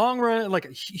 long-run, like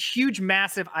a huge,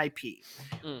 massive IP.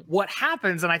 What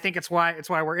happens, and I think it's why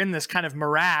we're in this kind of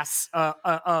morass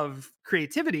of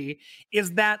creativity,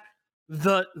 is that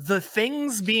the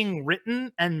things being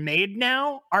written and made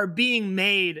now are being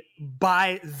made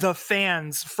by the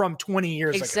fans from 20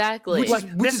 years ago. Exactly.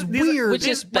 Which is weird. Which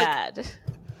is bad.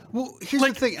 Well, here's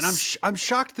the thing, and I'm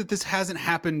shocked that this hasn't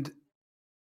happened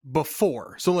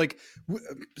before. So like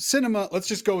cinema, let's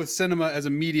just go with cinema as a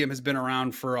medium, has been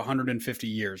around for 150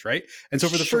 years, right? And so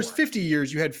for the first 50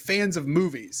 years, you had fans of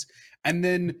movies. And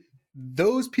then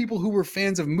those people who were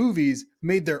fans of movies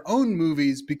made their own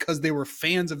movies because they were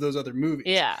fans of those other movies.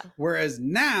 Yeah. Whereas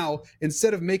now,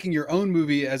 instead of making your own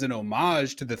movie as an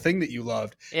homage to the thing that you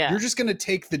loved, you're just going to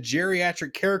take the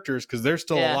geriatric characters, because they're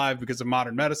still alive because of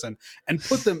modern medicine, and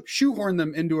shoehorn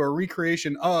them into a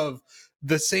recreation of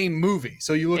the same movie.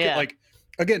 So you look at, like,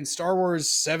 again, Star Wars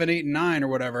 7, 8, and 9 or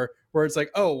whatever, where it's like,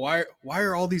 oh, why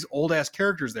are all these old ass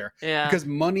characters there? Because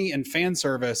money and fan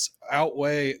service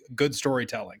outweigh good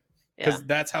storytelling. Because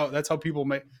that's how people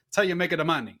make. That's how you make it a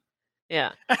money.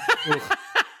 Yeah.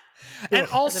 And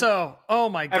also, oh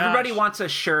my god, everybody wants a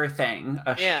sure thing.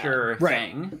 Sure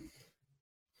thing.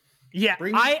 Yeah,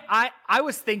 I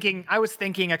was thinking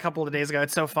a couple of days ago.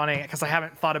 It's so funny because I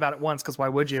haven't thought about it once. Because why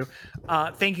would you?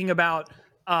 Thinking about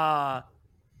the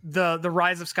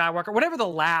Rise of Skywalker, whatever the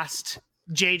last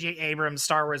J.J. Abrams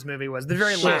Star Wars movie was, the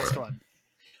very last one.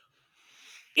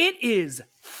 It is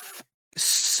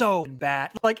so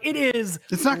bad. Like, it is.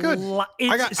 It's not good.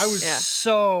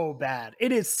 So bad.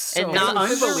 It is so. And not for the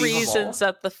unbelievable reasons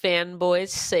that the fanboys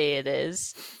say it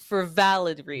is, for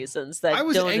valid reasons that I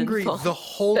was don't angry involve the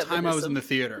whole time I was feminism. in the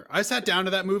theater. I sat down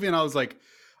to that movie and I was like,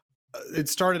 it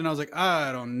started and I was like,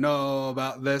 I don't know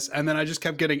about this, and then I just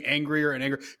kept getting angrier and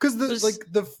angrier because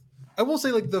I will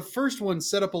say, like, the first one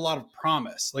set up a lot of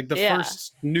promise. Like the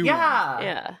first new one.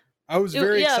 Yeah. I was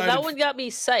very excited. that one got me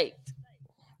psyched.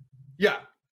 Yeah.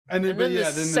 And then the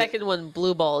second one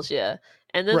blue balls you.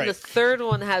 And then the third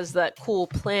one has that cool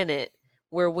planet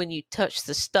where when you touch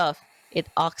the stuff, it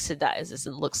oxidizes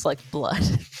and looks like blood.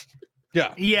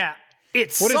 Yeah. Yeah.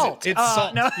 It's what salt. Is it? It's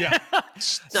salt. No. Yeah.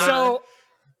 So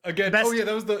again,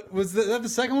 was that the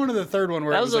second one or the third one?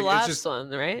 Where that it was the like, last one,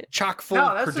 right? Chock full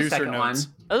of that's the producer second notes.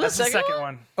 one. Oh, that's the second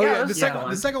one. Oh yeah, the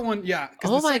second one. Yeah,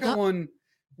 because the second one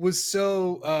was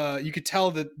so you could tell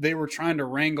that they were trying to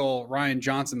wrangle Rian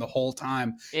Johnson the whole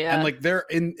time. Yeah. And like there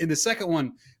in the second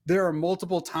one, there are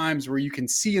multiple times where you can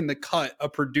see in the cut a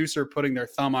producer putting their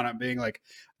thumb on it, being like,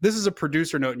 this is a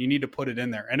producer note and you need to put it in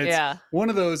there. And it's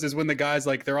one of those is when the guy's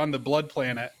like, they're on the blood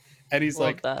planet and he's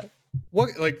like, what,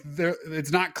 like,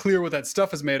 it's not clear what that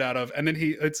stuff is made out of. And then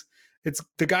it's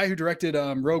the guy who directed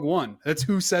Rogue One. That's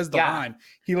who says the line.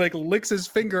 He like licks his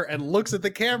finger and looks at the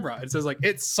camera and says like,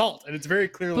 it's salt. And it's very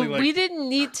clearly but like, we didn't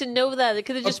need to know that. It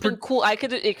could have just been cool. It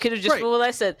could have just been what I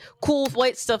said. Cool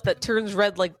white stuff that turns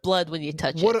red like blood when you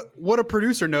touch it. What a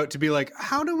producer note to be like,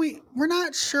 we're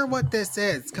not sure what this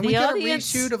is. Can we get a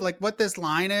reshoot of like what this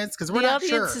line is? Because we're not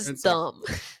sure. The audience is dumb.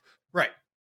 Like, right.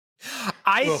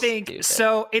 I think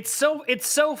so. It's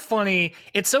so funny.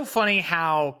 It's so funny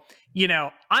how, you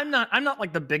know, I'm not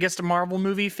like the biggest Marvel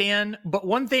movie fan, but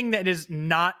one thing that is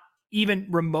not even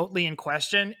remotely in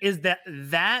question is that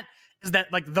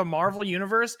like the Marvel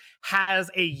universe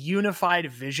has a unified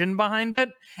vision behind it,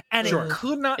 and it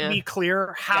could not be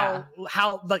clear how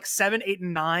like 7, 8,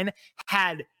 and 9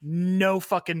 had no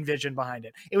fucking vision behind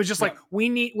it. It was just like,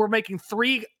 we're making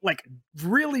 3 like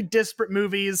really disparate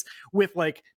movies with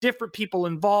like different people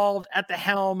involved at the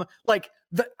helm. Like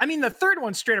the third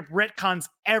one straight up retcons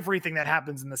everything that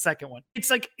happens in the second one. It's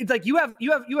like you have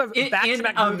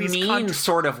back-to-back movies in a mean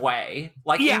sort of way,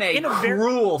 like in a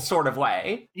cruel sort of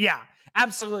way. Yeah.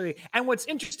 Absolutely. And what's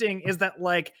interesting is that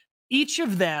like each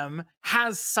of them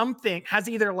has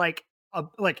either like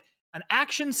an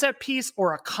action set piece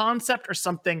or a concept or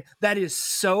something that is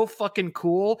so fucking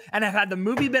cool. And had the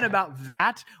movie been about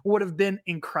that, would have been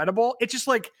incredible. It's just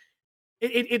like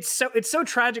it's so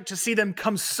tragic to see them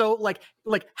come so like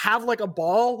have like a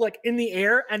ball like in the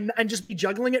air and just be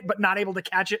juggling it but not able to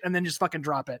catch it and then just fucking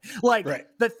drop it. Like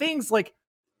the things like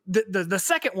the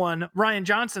second one, Rian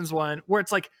Johnson's one, where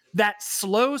it's like that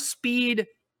slow speed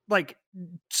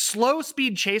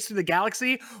chase through the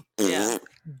galaxy. Yeah.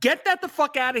 Get that the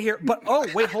fuck out of here. But oh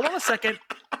wait, hold on a second.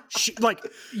 Like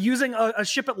using a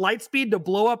ship at light speed to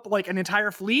blow up like an entire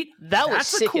fleet. That's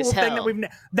sick a cool as hell. Thing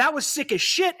that was sick as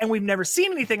shit, and we've never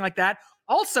seen anything like that.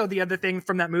 Also, the other thing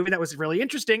from that movie that was really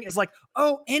interesting is like,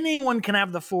 oh, anyone can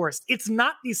have the Force. It's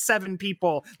not these 7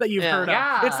 people that you've heard of.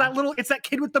 Yeah. It's that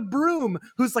kid with the broom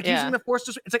who's like using the Force.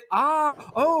 It's like,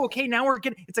 okay, now we're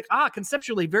getting. It's like,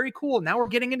 conceptually very cool. Now we're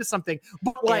getting into something,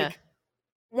 but like,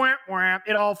 wham, wham,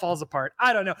 it all falls apart.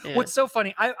 I don't know. Yeah. What's so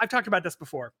funny? I've talked about this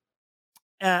before.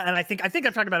 And I think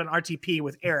I've talked about an RTP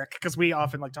with Eric because we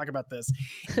often like talk about this.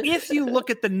 If you look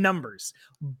at the numbers,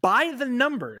 by the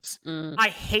numbers, I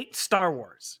hate Star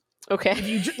Wars. Okay. If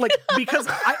you because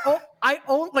I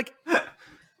own like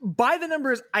by the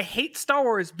numbers, I hate Star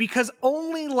Wars because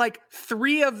only like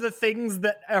 3 of the things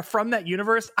that are from that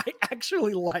universe I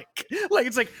actually like. Like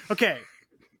it's like, okay,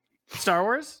 Star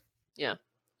Wars,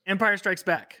 Empire Strikes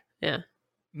Back,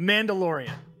 Mandalorian,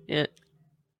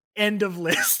 end of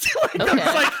list.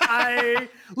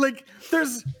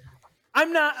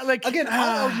 I'm not like, again,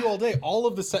 I'll argue all day. All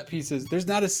of the set pieces, there's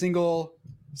not a single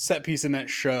set piece in that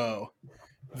show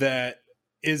that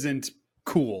isn't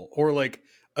cool. Or like,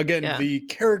 again, the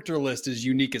character list is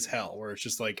unique as hell, where it's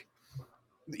just like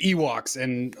the Ewoks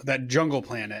and that jungle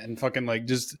planet and fucking like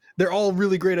just, they're all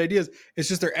really great ideas. It's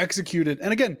just they're executed.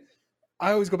 And again,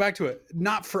 I always go back to it.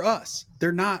 Not for us.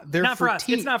 They're not for us.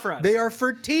 It's not for us. They are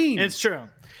for teens. It's true.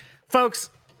 Folks,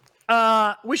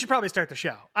 we should probably start the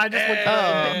show. I just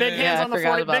big hands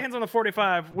on the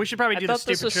 45. We should probably do the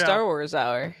stupid this was show. Star Wars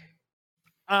hour.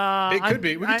 It could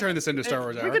be. We could turn this into Star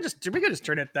Wars hour. We could just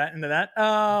turn it into that.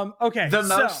 Okay. The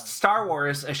most Star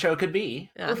Wars a show could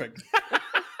be. Yeah. Perfect.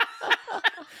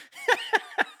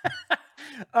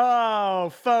 Oh,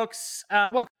 folks,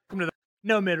 welcome to the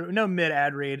no mid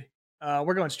ad read.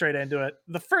 We're going straight into it.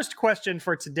 The first question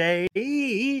for today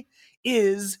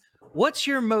is, what's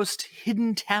your most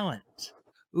hidden talent?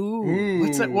 Ooh.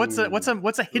 What's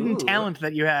a hidden talent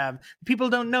that you have people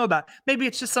don't know about? Maybe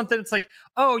it's just something that's like,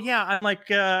 oh yeah, I'm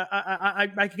like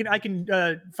I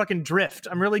can fucking drift.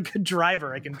 I'm a really good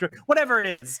driver. I can drift. Whatever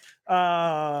it is.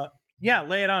 Yeah,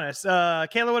 lay it on us.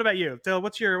 Kayla, what about you?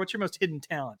 What's your most hidden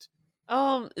talent?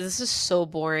 This is so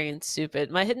boring and stupid.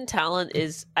 My hidden talent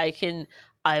is I can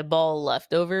eyeball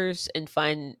leftovers and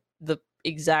find the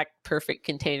exact perfect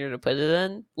container to put it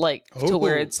in, like to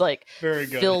where it's like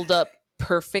filled up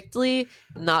perfectly,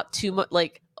 not too much,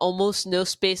 like almost no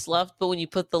space left, but when you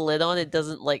put the lid on, it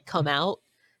doesn't like come out.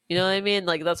 You know what I mean?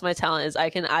 Like that's my talent, is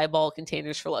I can eyeball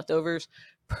containers for leftovers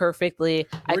perfectly.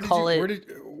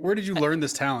 Where did you learn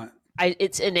this talent?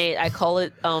 It's innate. I call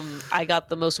it I got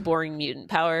the most boring mutant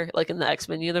power, like in the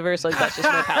X-Men universe. Like that's just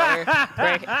my power.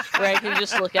 Where I can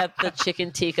just look at the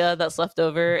chicken tikka that's left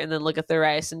over and then look at the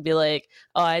rice and be like,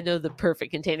 oh, I know the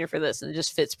perfect container for this, and it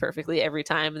just fits perfectly every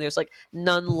time, and there's like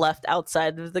none left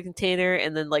outside of the container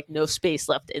and then like no space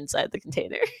left inside the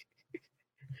container.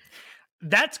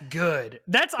 That's good.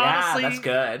 That's honestly that's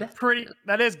good.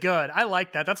 That is good. I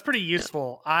like that. That's pretty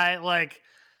useful.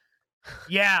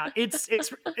 Yeah,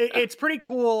 it's pretty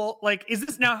cool. Like, is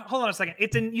this now? Hold on a second.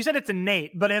 You said it's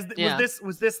innate, but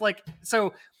was this like,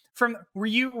 so? From were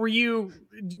you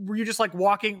just like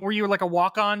walking? Were you like a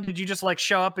walk on? Did you just like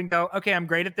show up and go, okay, I'm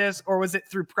great at this, or was it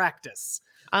through practice?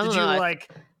 I don't know.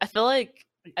 I feel like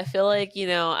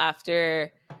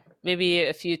after maybe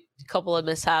a couple of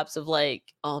mishaps of like,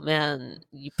 oh man,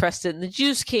 you pressed it and the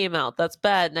juice came out. That's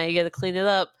bad. Now you got to clean it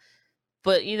up.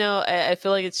 But I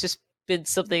feel like it's just been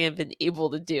something I've been able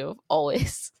to do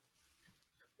always.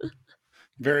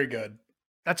 Very good.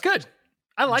 That's good.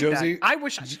 I like Josie, that. I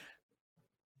wish.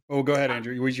 Oh, go ahead,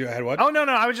 Andrew. You wish you had what? Oh no,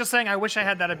 I was just saying I wish I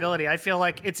had that ability. I feel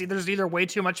like there's either way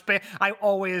too much space. I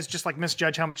always just like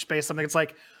misjudge how much space something. It's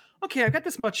like, okay, I've got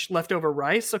this much leftover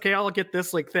rice. Okay, I'll get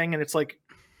this like thing, and it's like,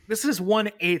 this is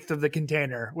 1/8 of the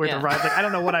container where the rice. Like, I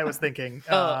don't know what I was thinking.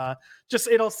 Just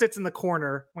it all sits in the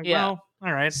corner. Like, well,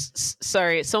 all right.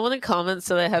 Sorry, someone in comments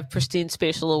said I have pristine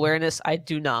spatial awareness. I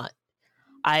do not.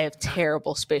 I have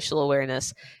terrible spatial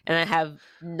awareness, and I have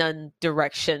none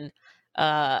direction.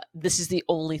 This is the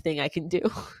only thing I can do.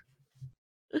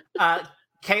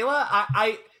 Kayla,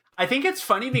 I think it's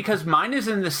funny because mine is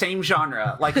in the same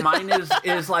genre. Like mine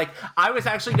is like, I was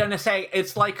actually going to say,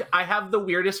 it's like I have the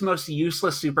weirdest, most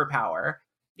useless superpower.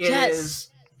 It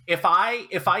is if I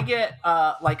get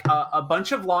like a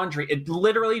bunch of laundry, it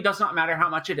literally does not matter how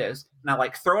much it is, and I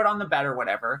like throw it on the bed or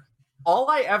whatever.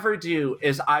 All I ever do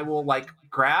is I will like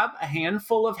grab a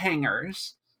handful of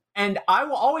hangers, and I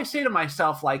will always say to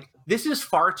myself, like, this is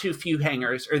far too few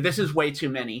hangers, or this is way too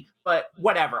many, but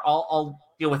whatever, I'll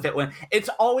deal with it when it's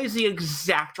always the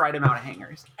exact right amount of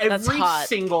hangers every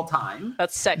single time.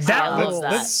 That's sexy. I love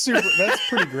that. That's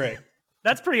pretty great.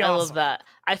 That's pretty awesome. I love that.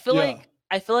 I feel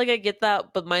like I get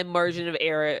that, but my margin of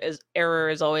error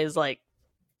is always like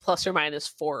plus or minus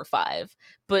 4 or 5.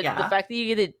 But Yeah. the fact that you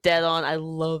get it dead on, I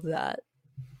love that.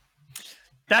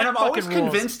 That and I'm always fucking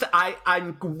rules. convinced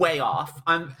I'm way off.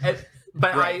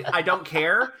 But Right. I don't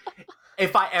care.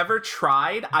 If I ever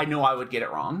tried, I know I would get it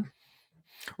wrong.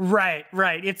 Right.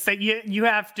 It's that you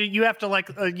have to like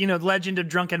Legend of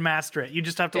Drunken Master it. You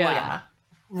just have to like Yeah.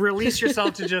 release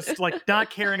yourself to just like not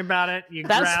caring about it. You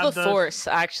That's grab the Force,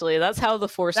 actually. That's how the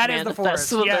Force That is the manifests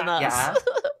Force, within us. Yeah.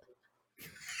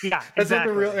 Yeah, That's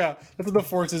exactly. that's what the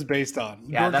Force is based on.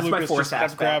 Yeah, that's my Lucas Force just kept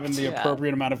aspect. grabbing the Yeah.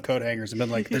 appropriate amount of coat hangers and been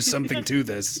like, "There's something to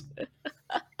this."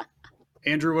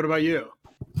 Andrew, what about you?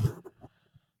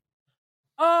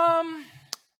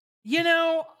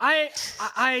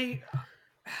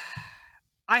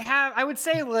 I would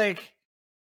say like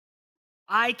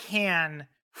I can,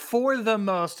 for the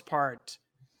most part,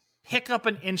 pick up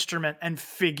an instrument and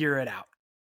figure it out.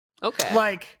 Okay.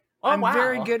 Like I'm wow.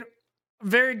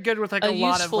 very good with like a a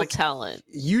lot of useful like talent.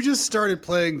 You just started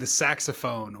playing the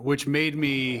saxophone, which made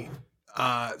me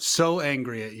so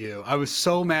angry at you. I was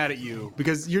so mad at you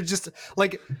because you're just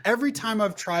like, every time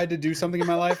I've tried to do something in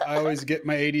my life, I always get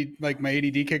my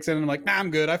ADD kicks in and I'm like, nah,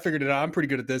 I'm good. I figured it out. I'm pretty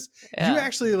good at this. Yeah. You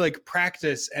actually like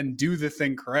practice and do the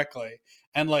thing correctly.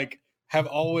 And like have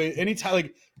always, anytime,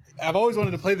 like I've always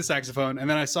wanted to play the saxophone. And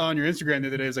then I saw on your Instagram the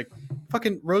other day, it was like,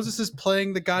 fucking Roses is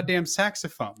playing the goddamn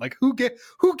saxophone. Like who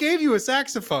gave you a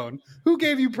saxophone? Who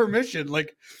gave you permission?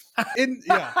 Like,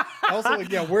 also like,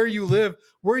 yeah, where you live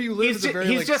He's is a very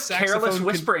he's like just careless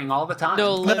whispering all the time.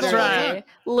 No, That's literally. right.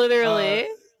 Literally.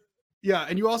 Yeah,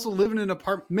 and you also live in an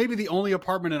apartment, maybe the only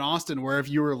apartment in Austin where if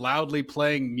you were loudly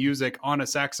playing music on a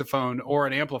saxophone or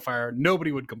an amplifier,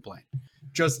 nobody would complain.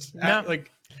 Just No.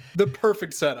 like the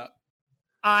perfect setup.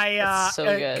 That's so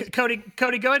good. Cody,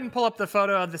 go ahead and pull up the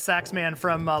photo of the sax man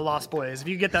from Lost Boys. If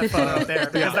you get that photo up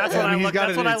there, because that's what I he's look. got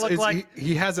That's it, what I it's- look it's- like.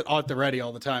 He has it at the ready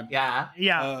all the time. Yeah.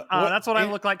 Yeah, what- that's what I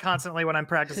and- look like constantly when I'm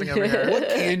practicing over here. What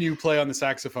can you play on the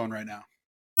saxophone right now?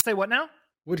 Say what now?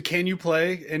 Can you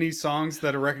play any songs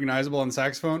that are recognizable on the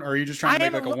saxophone, or are you just trying to I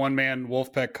make like a haven't one-man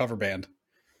Wolfpack cover band?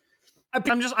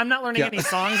 I'm not learning Yeah. any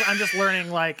songs. I'm just learning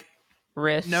like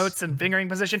Riffs. notes and fingering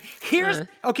position. Here's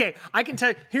okay. I can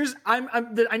tell.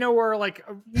 I know we're like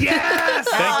yes.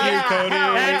 Thank you, Cody.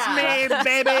 That's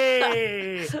me,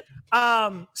 baby.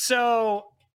 So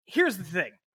here's the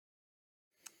thing.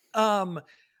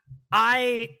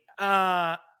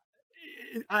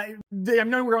 I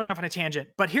know we're going off on a tangent,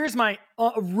 but here's my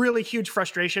really huge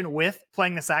frustration with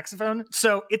playing the saxophone.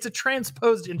 So it's a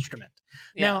transposed instrument.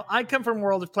 Yeah. Now, I come from a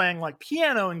world of playing like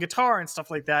piano and guitar and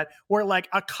stuff like that, where like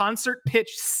a concert pitch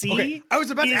C. Okay, I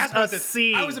was about to is ask about a this.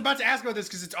 C. I was about to ask about this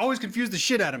because it's always confused the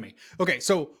shit out of me. Okay,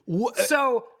 so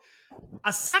So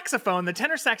a saxophone, the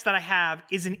tenor sax that I have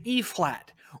is an E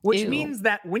flat, which Ew. means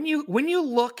that when you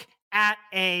look at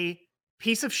a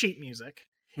piece of sheet music,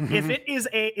 if it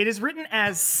is written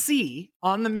as C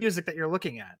on the music that you're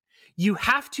looking at, you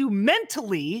have to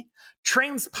mentally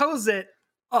transpose it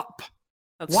up.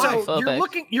 That's So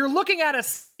homophobic. you're looking at a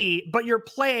C, but you're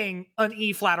playing an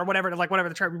E flat or whatever, like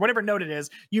whatever note it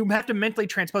is. You have to mentally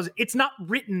transpose it. It's not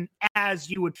written as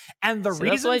you would. And the See,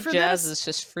 that's reason why for jazz this, is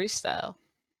just freestyle.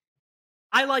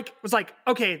 I was like,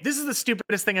 okay, this is the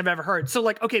stupidest thing I've ever heard. So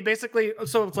like, okay, basically,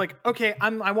 so it's like, okay,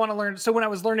 I want to learn. So when I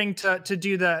was learning to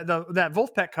do that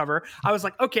Wolfpack cover, I was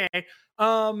like, okay,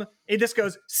 this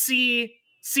goes C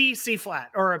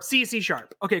flat or C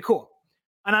sharp. Okay, cool.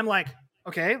 And I'm like,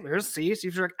 okay, there's C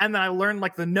sharp, and then I learned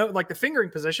like the note, like the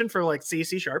fingering position for like C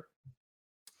sharp,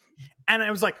 and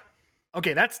I was like,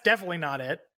 okay, that's definitely not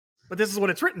it. But this is what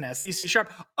it's written as C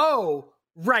sharp. Oh.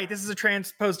 Right, this is a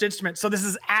transposed instrument. So this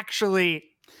is actually,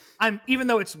 even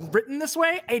though it's written this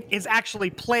way, it is actually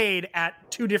played at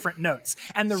two different notes.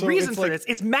 And the So reason it's for like- this,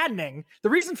 it's maddening. The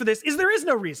reason for this is there is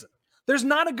no reason. There's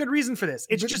not a good reason for this.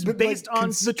 It's just But, based like, on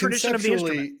the tradition of the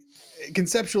instrument.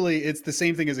 Conceptually, it's the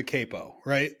same thing as a capo,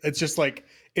 right? It's just like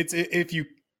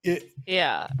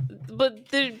Yeah,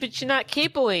 but you're not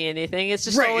capoing anything. It's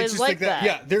just right. always It's just like that.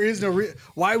 Yeah, there is no.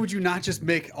 Why would you not just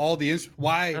make all the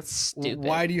why? That's stupid.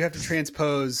 Why do you have to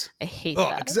transpose? I hate Oh,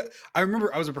 that. 'cause I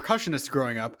remember I was a percussionist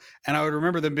growing up, and I would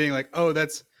remember them being like, "Oh,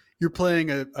 you're playing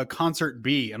a concert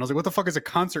B," and I was like, "What the fuck is a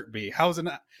concert B? How is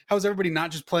everybody not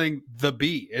just playing the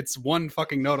B? It's one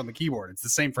fucking note on the keyboard. It's the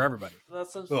same for everybody."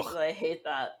 I hate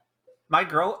that. My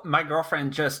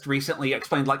girlfriend just recently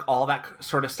explained like all that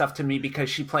sort of stuff to me because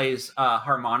she plays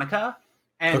harmonica,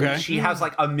 and Okay. she has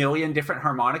like a million different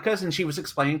harmonicas, and she was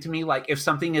explaining to me like if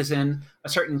something is in a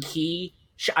certain key,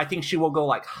 I think she will go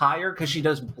like higher because she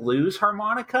does blues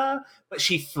harmonica, but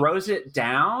she throws it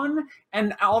down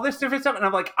and all this different stuff, and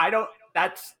I'm like,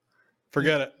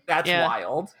 Forget it. That's Yeah.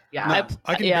 wild. Yeah. No,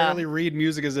 I can yeah. barely read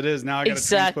music as it is. Now I got to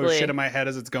transpose shit in my head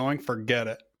as it's going. Forget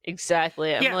it.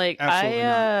 Exactly. I'm Yeah, like,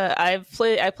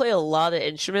 absolutely I play a lot of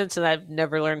instruments, and I've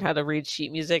never learned how to read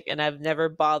sheet music, and I've never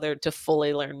bothered to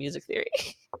fully learn music theory.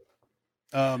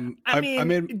 I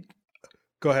mean,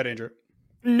 go ahead, Andrew.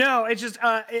 No, it's just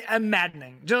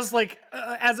maddening. Just like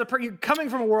coming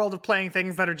from a world of playing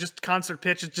things that are just concert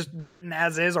pitch, it's just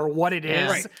as is or what it is.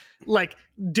 Yeah. Right. Like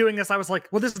doing this, I was like,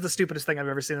 well, this is the stupidest thing I've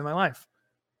ever seen in my life.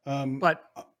 But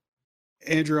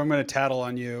Andrew, I'm going to tattle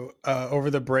on you.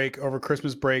 Over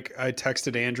Christmas break, I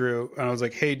texted Andrew and I was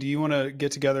like, hey, do you want to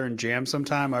get together and jam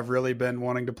sometime? I've really been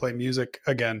wanting to play music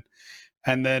again.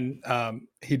 And then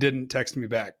he didn't text me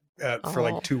back for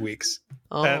like 2 weeks,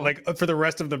 like for the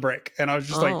rest of the break. And I was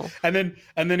just like, and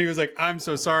then he was like, I'm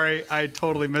so sorry. I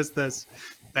totally missed this.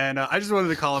 And I just wanted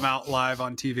to call him out live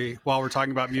on TV while we're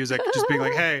talking about music, just being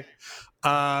like, hey,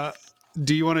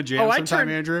 do you want to jam sometime,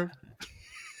 Andrew?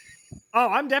 Oh,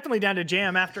 I'm definitely down to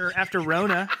jam after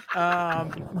Rona.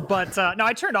 But no,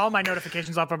 I turned all my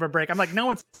notifications off over break. I'm like, no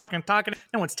one's fucking talking.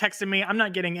 No one's texting me. I'm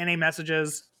not getting any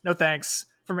messages. No thanks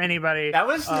from anybody. That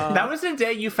was the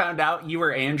day you found out you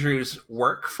were Andrew's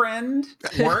work friend.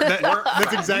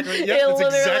 That's exactly. Yeah, that's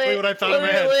exactly what I thought in my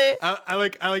head. I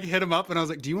like hit him up and I was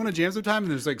like, "Do you want to jam sometime?"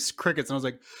 And there's like crickets, and I was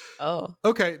like, "Oh,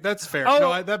 okay, that's fair.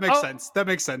 That makes sense. That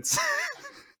makes sense."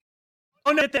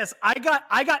 Oh no! Get this. I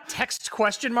got text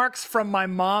question marks from my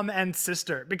mom and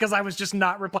sister because I was just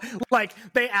not replying. Like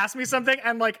they asked me something,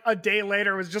 and like a day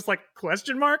later was just like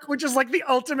question mark, which is like the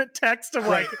ultimate text of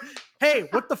like, "Hey,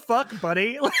 what the fuck,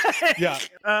 buddy?" Like, yeah.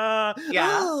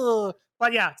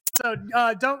 But yeah. So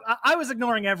don't. I was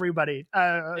ignoring everybody,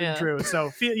 Drew. So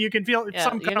you can feel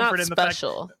some comfort in the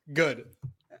special. fact. Good.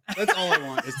 That's all I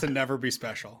want is to never be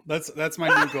special. That's my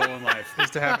new goal in life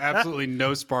is to have absolutely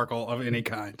no sparkle of any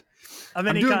kind. I'm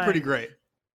doing pretty great.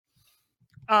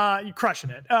 You're crushing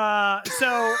it.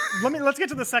 So let's get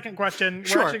to the second question.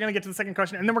 We're actually gonna get to the second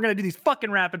question, and then we're gonna do these fucking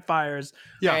rapid fires.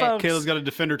 Yeah, folks, Kayla's got a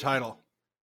defender title.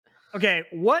 Okay,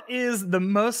 what is the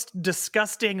most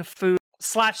disgusting food /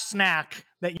 snack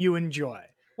that you enjoy?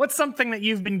 What's something that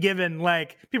you've been given?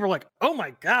 Like people are like, "Oh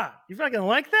my god, you fucking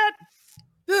like that?"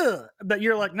 Ugh. But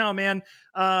you're like, "No, man,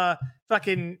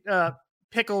 fucking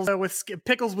pickles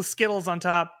with Skittles on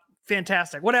top."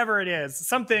 Fantastic. Whatever it is,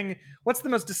 something. What's the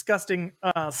most disgusting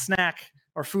snack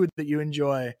or food that you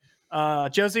enjoy?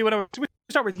 Josie, we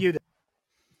start with you then.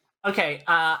 Okay.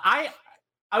 I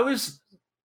was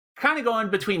kind of going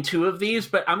between two of these,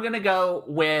 but I'm gonna go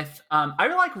with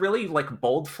I really like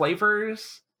bold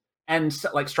flavors and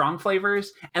like strong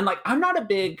flavors, and like I'm not a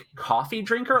big coffee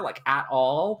drinker like at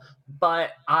all,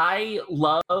 but I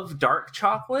love dark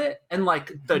chocolate, and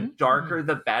like the darker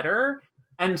the better.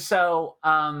 And so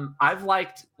I've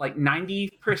liked like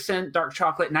 90% dark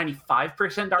chocolate,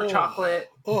 95% dark chocolate.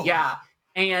 Oh. Yeah.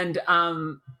 And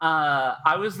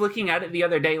I was looking at it the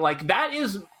other day. Like that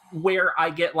is where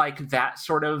I get like that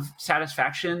sort of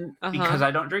satisfaction because I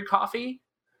don't drink coffee.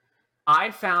 I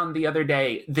found the other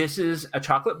day, this is a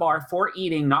chocolate bar for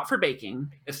eating, not for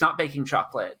baking. It's not baking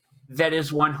chocolate. That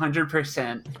is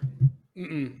 100%.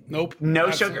 Nope.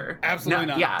 No sugar. Absolutely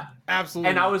not. Yeah. Absolutely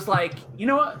And not. I was like, you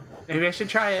know what? Maybe I should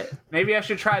try it. Maybe I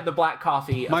should try the black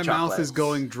coffee. My mouth is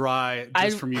going dry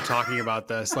just from you talking about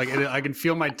this. Like I can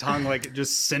feel my tongue like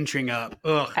just cinching up.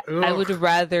 Ugh. I would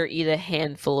rather eat a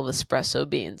handful of espresso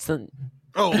beans than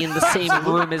be in the same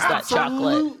room as that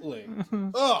chocolate. Absolutely.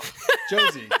 Oh,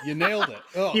 Josie, you nailed it.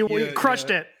 Oh, you crushed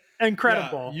it.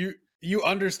 Incredible. Yeah, you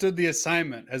understood the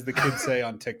assignment, as the kids say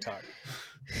on TikTok.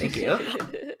 Thank you.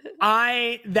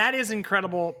 That is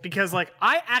incredible because like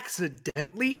I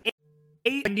accidentally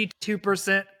ate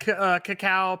 92%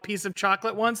 cacao piece of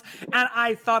chocolate once, and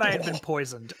I thought I had been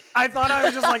poisoned. I thought I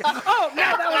was just like, oh no,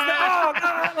 that was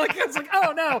God. Like it's like,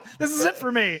 oh no, this is it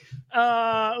for me.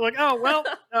 Like oh well,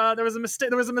 there was a mistake.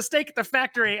 There was a mistake at the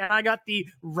factory, and I got the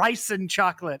rice and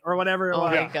chocolate or whatever it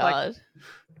was. Oh my god.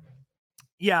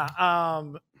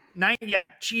 Like,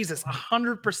 Jesus,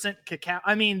 100% cacao.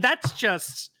 I mean, that's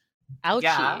just ouchie.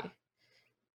 Yeah.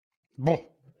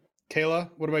 Kayla,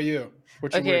 what about you?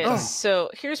 What's your Okay, weird thing?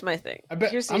 so here's my thing. I'm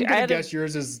gonna guess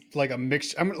yours is like a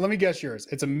mixture. Let me guess yours.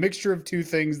 It's a mixture of two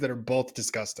things that are both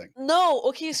disgusting. No,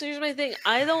 okay, so here's my thing.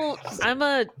 I'm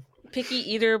a picky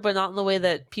eater, but not in the way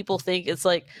that people think. It's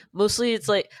like mostly it's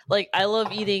like I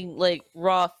love eating like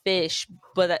raw fish,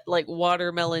 but like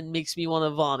watermelon makes me want to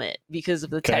vomit because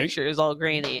of the texture is all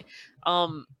grainy.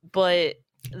 But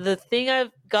the thing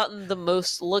I've gotten the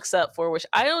most looks out for, which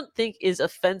I don't think is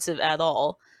offensive at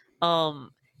all,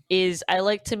 is I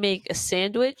like to make a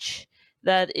sandwich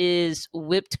that is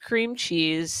whipped cream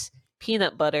cheese,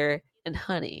 peanut butter, and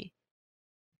honey.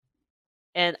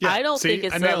 And Yeah, I don't see,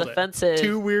 think I it's nailed that it. offensive.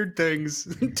 Two weird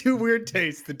things, two weird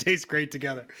tastes that taste great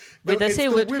together. Wait, did I It's say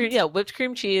the whipped cream? Yeah, whipped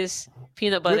cream cheese,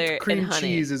 peanut butter, whipped cream and honey.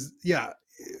 cheese is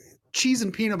cheese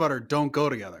and peanut butter don't go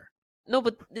together. No,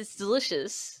 but it's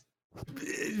delicious.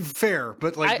 Fair,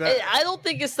 but like I don't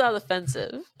think it's that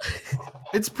offensive.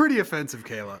 it's pretty offensive,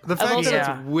 Kayla. The fact also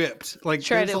that it's whipped, like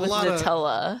Tried there's it a with lot of.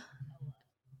 Nutella.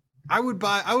 I would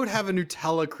have a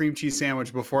Nutella cream cheese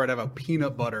sandwich before I'd have a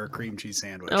peanut butter cream cheese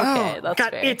sandwich. Okay, that's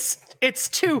God, fair. it's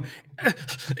too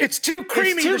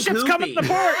creamy. too The ship's coming goopy.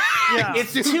 apart. Yeah.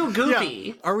 It's too goopy.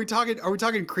 Yeah. Are we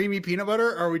talking creamy peanut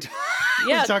butter? Or are we?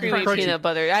 Yeah, talking creamy crunchy? peanut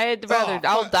butter. I'd rather.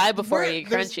 I'll die before I eat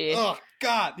crunchy. Oh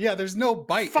God, yeah. There's no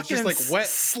bite. Fucking it's just like wet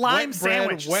slime wet bread,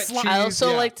 sandwich. wet cheese. I also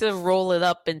yeah. like to roll it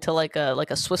up into like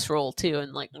a Swiss roll too,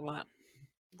 and like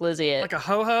glizzy it. Like a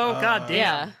ho-ho. God damn.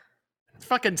 yeah, It's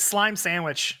fucking slime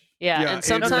sandwich. yeah. And Andrew, what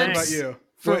sometimes about you?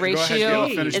 for Go ahead, ratio,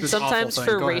 Kayla, finish and this awful sometimes thing.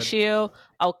 for Go ahead. ratio,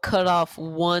 I'll cut off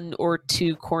 1 or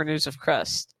 2 corners of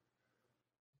crust.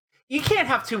 You can't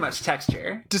have too much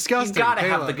texture. Disgusting. You gotta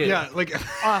have Kayla. the good. Yeah, like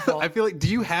Awful. I feel like. Do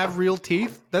you have real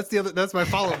teeth? That's my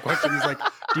follow-up question. Is like,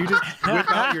 do you just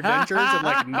whip out your dentures and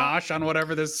like nosh on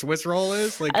whatever this Swiss roll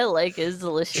is? Like, I like it. It's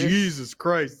delicious. Jesus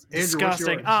Christ, Andrew, what's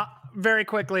Disgusting. yours? Very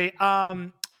quickly.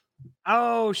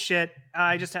 Oh shit.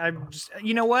 I'm just.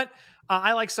 You know what?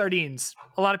 I like sardines.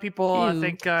 A lot of people Ew.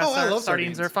 think I love sardines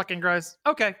sardines. are fucking gross.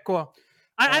 Okay, cool.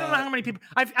 I don't know how many people.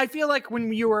 I feel like when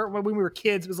we were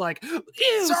kids, it was like, ew,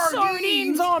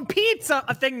 sardines on pizza.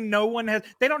 A thing no one has.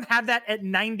 They don't have that at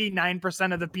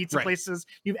 99% of the pizza Right. places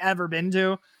you've ever been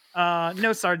to.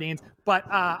 No sardines, but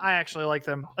I actually like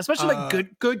them, especially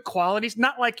like good qualities.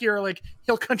 Not like your like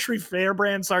Hill Country Fair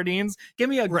brand sardines. Give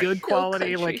me a Right. good Hill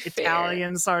quality Country like Fair.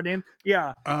 Italian sardine.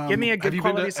 Yeah, give me a good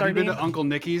quality Have you sardine. been to Uncle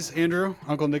Nicky's, Andrew?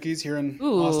 Uncle Nicky's here in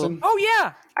Ooh. Austin. Oh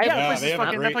yeah, I- yeah. Yeah, The place is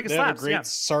fucking. That fucking they have a slaps. great Yeah.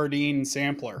 sardine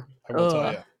sampler. I will tell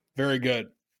Ugh. you, very good.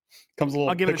 Comes a little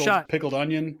I'll give it a pickled, shot. pickled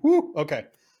onion. Woo. Okay,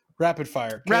 rapid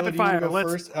fire. Rapid Kayla, do you wanna fire, Go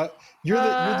let's- first. You're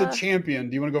the champion.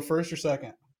 Do you want to go first or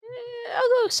second?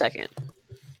 I'll go second.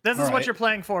 This is All what right. you're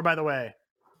playing for, by the way.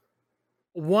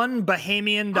 $1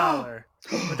 Bahamian dollar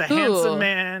with a Ooh. handsome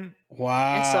man.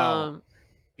 Wow. It's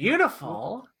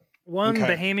Beautiful. $1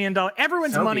 Okay. Bahamian dollar.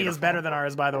 Everyone's So money is beautiful. better than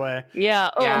ours, by the way. yeah.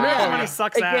 Oh Yeah. American yeah. money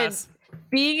sucks Again, ass.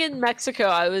 Being in Mexico,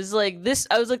 I was like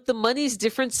the money's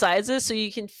different sizes, so you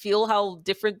can feel how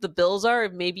different the bills are.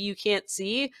 Maybe you can't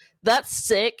see. That's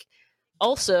sick.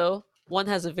 Also, one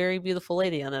has a very beautiful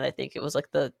lady on it. I think it was like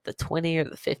the 20 or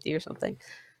the 50 or something.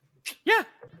 Yeah,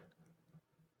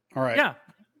 All right. yeah.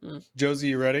 Josie,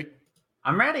 you ready?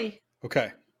 I'm ready.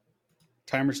 Okay.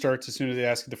 Timer starts as soon as they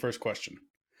ask you the first question.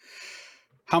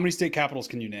 How many state capitals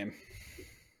can you name?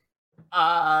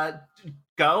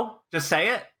 Go. Just say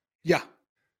it. Yeah.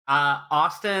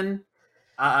 Austin.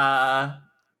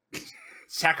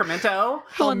 Sacramento.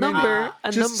 Oh, a many? number.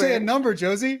 A Just number. say a number,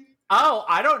 Josie. Oh,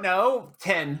 I don't know.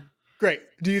 10. Great.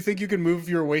 Do you think you can move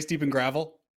your waist deep in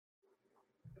gravel?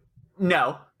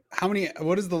 No.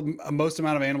 What is the most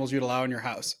amount of animals you'd allow in your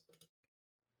house?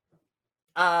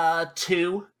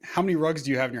 2. How many rugs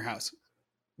do you have in your house?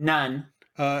 None.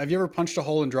 Have you ever punched a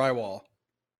hole in drywall?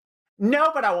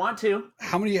 No, but I want to.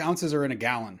 How many ounces are in a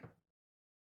gallon?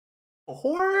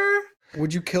 Horror?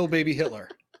 Would you kill baby Hitler?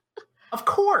 Of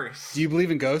course. Do you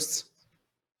believe in ghosts?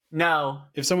 No.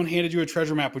 If someone handed you a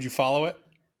treasure map, would you follow it?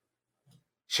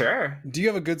 Sure. Do you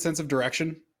have a good sense of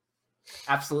direction?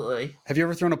 Absolutely. Have you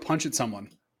ever thrown a punch at someone?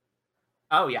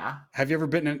 Oh yeah. Have you ever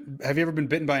been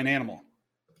bitten by an animal?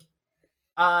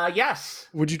 Yes.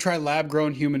 Would you try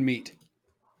lab-grown human meat?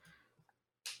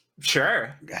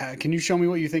 Sure. Can you show me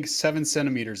what you think 7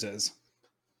 centimeters is?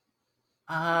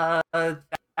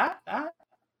 That.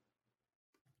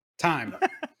 Time.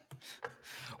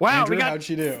 Wow, Andrew, we got how'd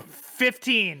she do?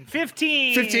 15.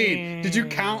 15. 15. Did you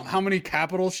count how many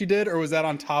capitals she did, or was that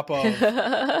on top of?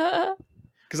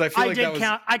 Because I feel I like did that was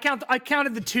count. I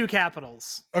counted the 2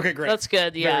 capitals. okay. Great. That's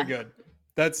good. Yeah. Very good.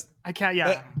 That's I count.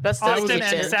 Yeah. That's Austin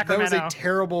dedication. and that was Sacramento. a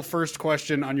terrible first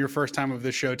question on your first time of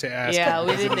this show to ask. Yeah,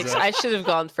 we This didn't. is, I should have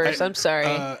gone first. I'm sorry.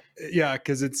 yeah,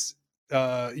 because it's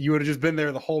you would have just been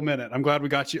there the whole minute. I'm glad we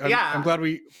got you. Yeah. I'm glad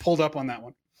we pulled up on that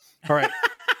one. All right.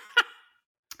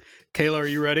 Kayla, are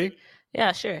you ready?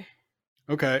 Yeah, sure.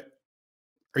 Okay.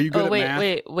 Are you good Oh at wait,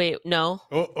 math? wait. No.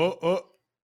 Oh.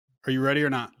 Are you ready or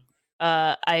not?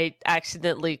 I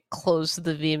accidentally closed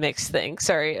the VMix thing.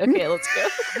 Sorry. Okay, let's go.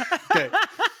 Okay.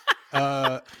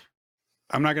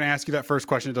 I'm not going to ask you that first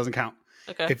question. It doesn't count.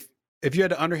 Okay. If you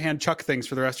had to underhand chuck things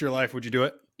for the rest of your life, would you do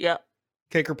it? Yeah.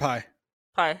 Cake or pie?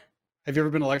 Hi. Have you ever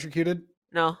been electrocuted?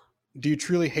 No. Do you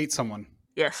truly hate someone?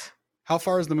 Yes. How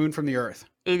far is the moon from the Earth?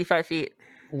 85 feet.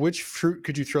 Which fruit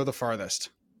could you throw the farthest?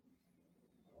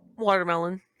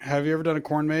 Watermelon. Have you ever done a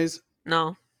corn maze?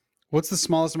 No. What's the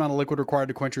smallest amount of liquid required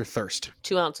to quench your thirst?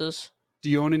 2 ounces. Do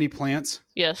you own any plants?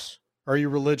 Yes. Are you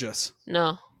religious?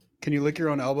 No. Can you lick your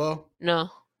own elbow? No.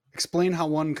 Explain how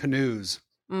one canoes.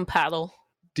 Paddle.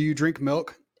 Do you drink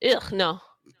milk? Ugh, no.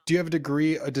 Do you have a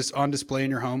degree on display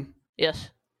in your home? Yes.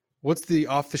 What's the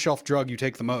off-the-shelf drug you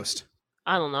take the most?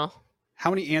 I don't know. How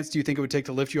many ants do you think it would take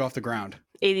to lift you off the ground?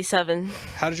 87.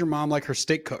 How does your mom like her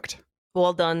steak cooked?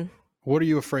 Well done. What are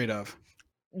you afraid of?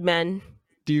 Men.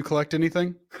 Do you collect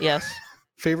anything? Yes.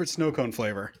 Favorite snow cone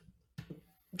flavor?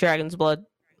 Dragon's blood.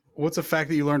 What's a fact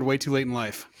that you learned way too late in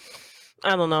life?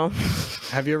 I don't know.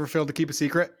 Have you ever failed to keep a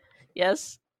secret?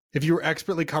 Yes. If you were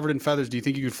expertly covered in feathers, do you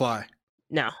think you could fly?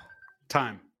 No.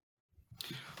 Time.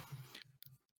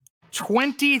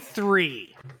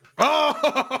 23. Oh,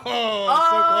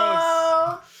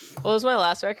 so What was my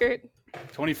last record? close.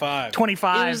 25.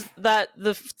 25. It was that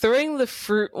the throwing the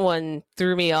fruit one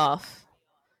threw me off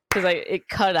because it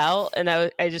cut out and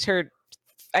I just heard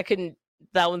I couldn't.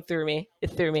 That one threw me.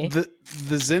 It threw me.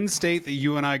 The Zen state that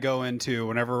you and I go into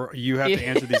whenever you have to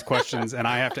answer these questions and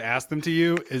I have to ask them to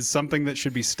you is something that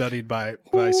should be studied by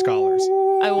scholars.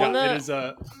 I want Yeah, it to. is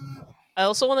I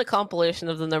also want a compilation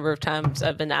of the number of times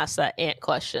I've been asked that ant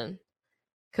question.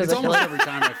 It's I feel almost like every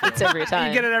time. I feel. it's every time.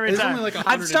 You get it every It's time. only like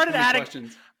I've started 120 adding.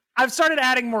 questions. I've started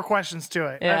adding more questions to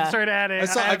it. Yeah. I've started adding. I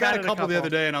I've got a added couple the other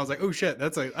day and I was like, oh shit,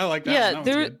 I like that. Yeah, one.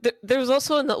 That one's good. there was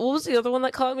also what was the other one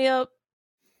that caught me up?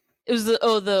 It was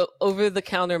the over the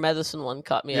counter medicine one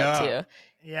caught me up too,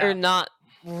 Yeah. or not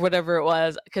whatever it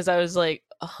was because I was like,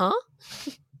 huh?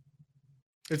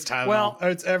 It's Tylenol. Well-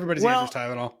 It's everybody's well- answer's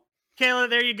Tylenol. Kayla,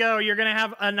 there you go. You're gonna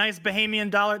have a nice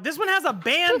Bahamian dollar. This one has a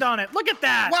band on it. Look at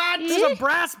that. What? There's a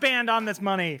brass band on this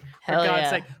money. Hell For God's yeah.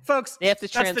 sake, folks. They have to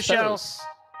That's the show. transpose.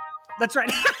 That's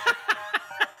right.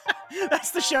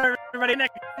 That's the show, everybody.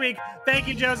 Next week. Thank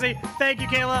you, Josie. Thank you,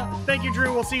 Kayla. Thank you,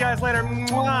 Drew. We'll see you guys later.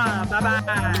 Mwah. Bye bye.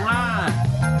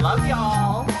 Mwah. Love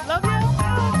y'all. Love you.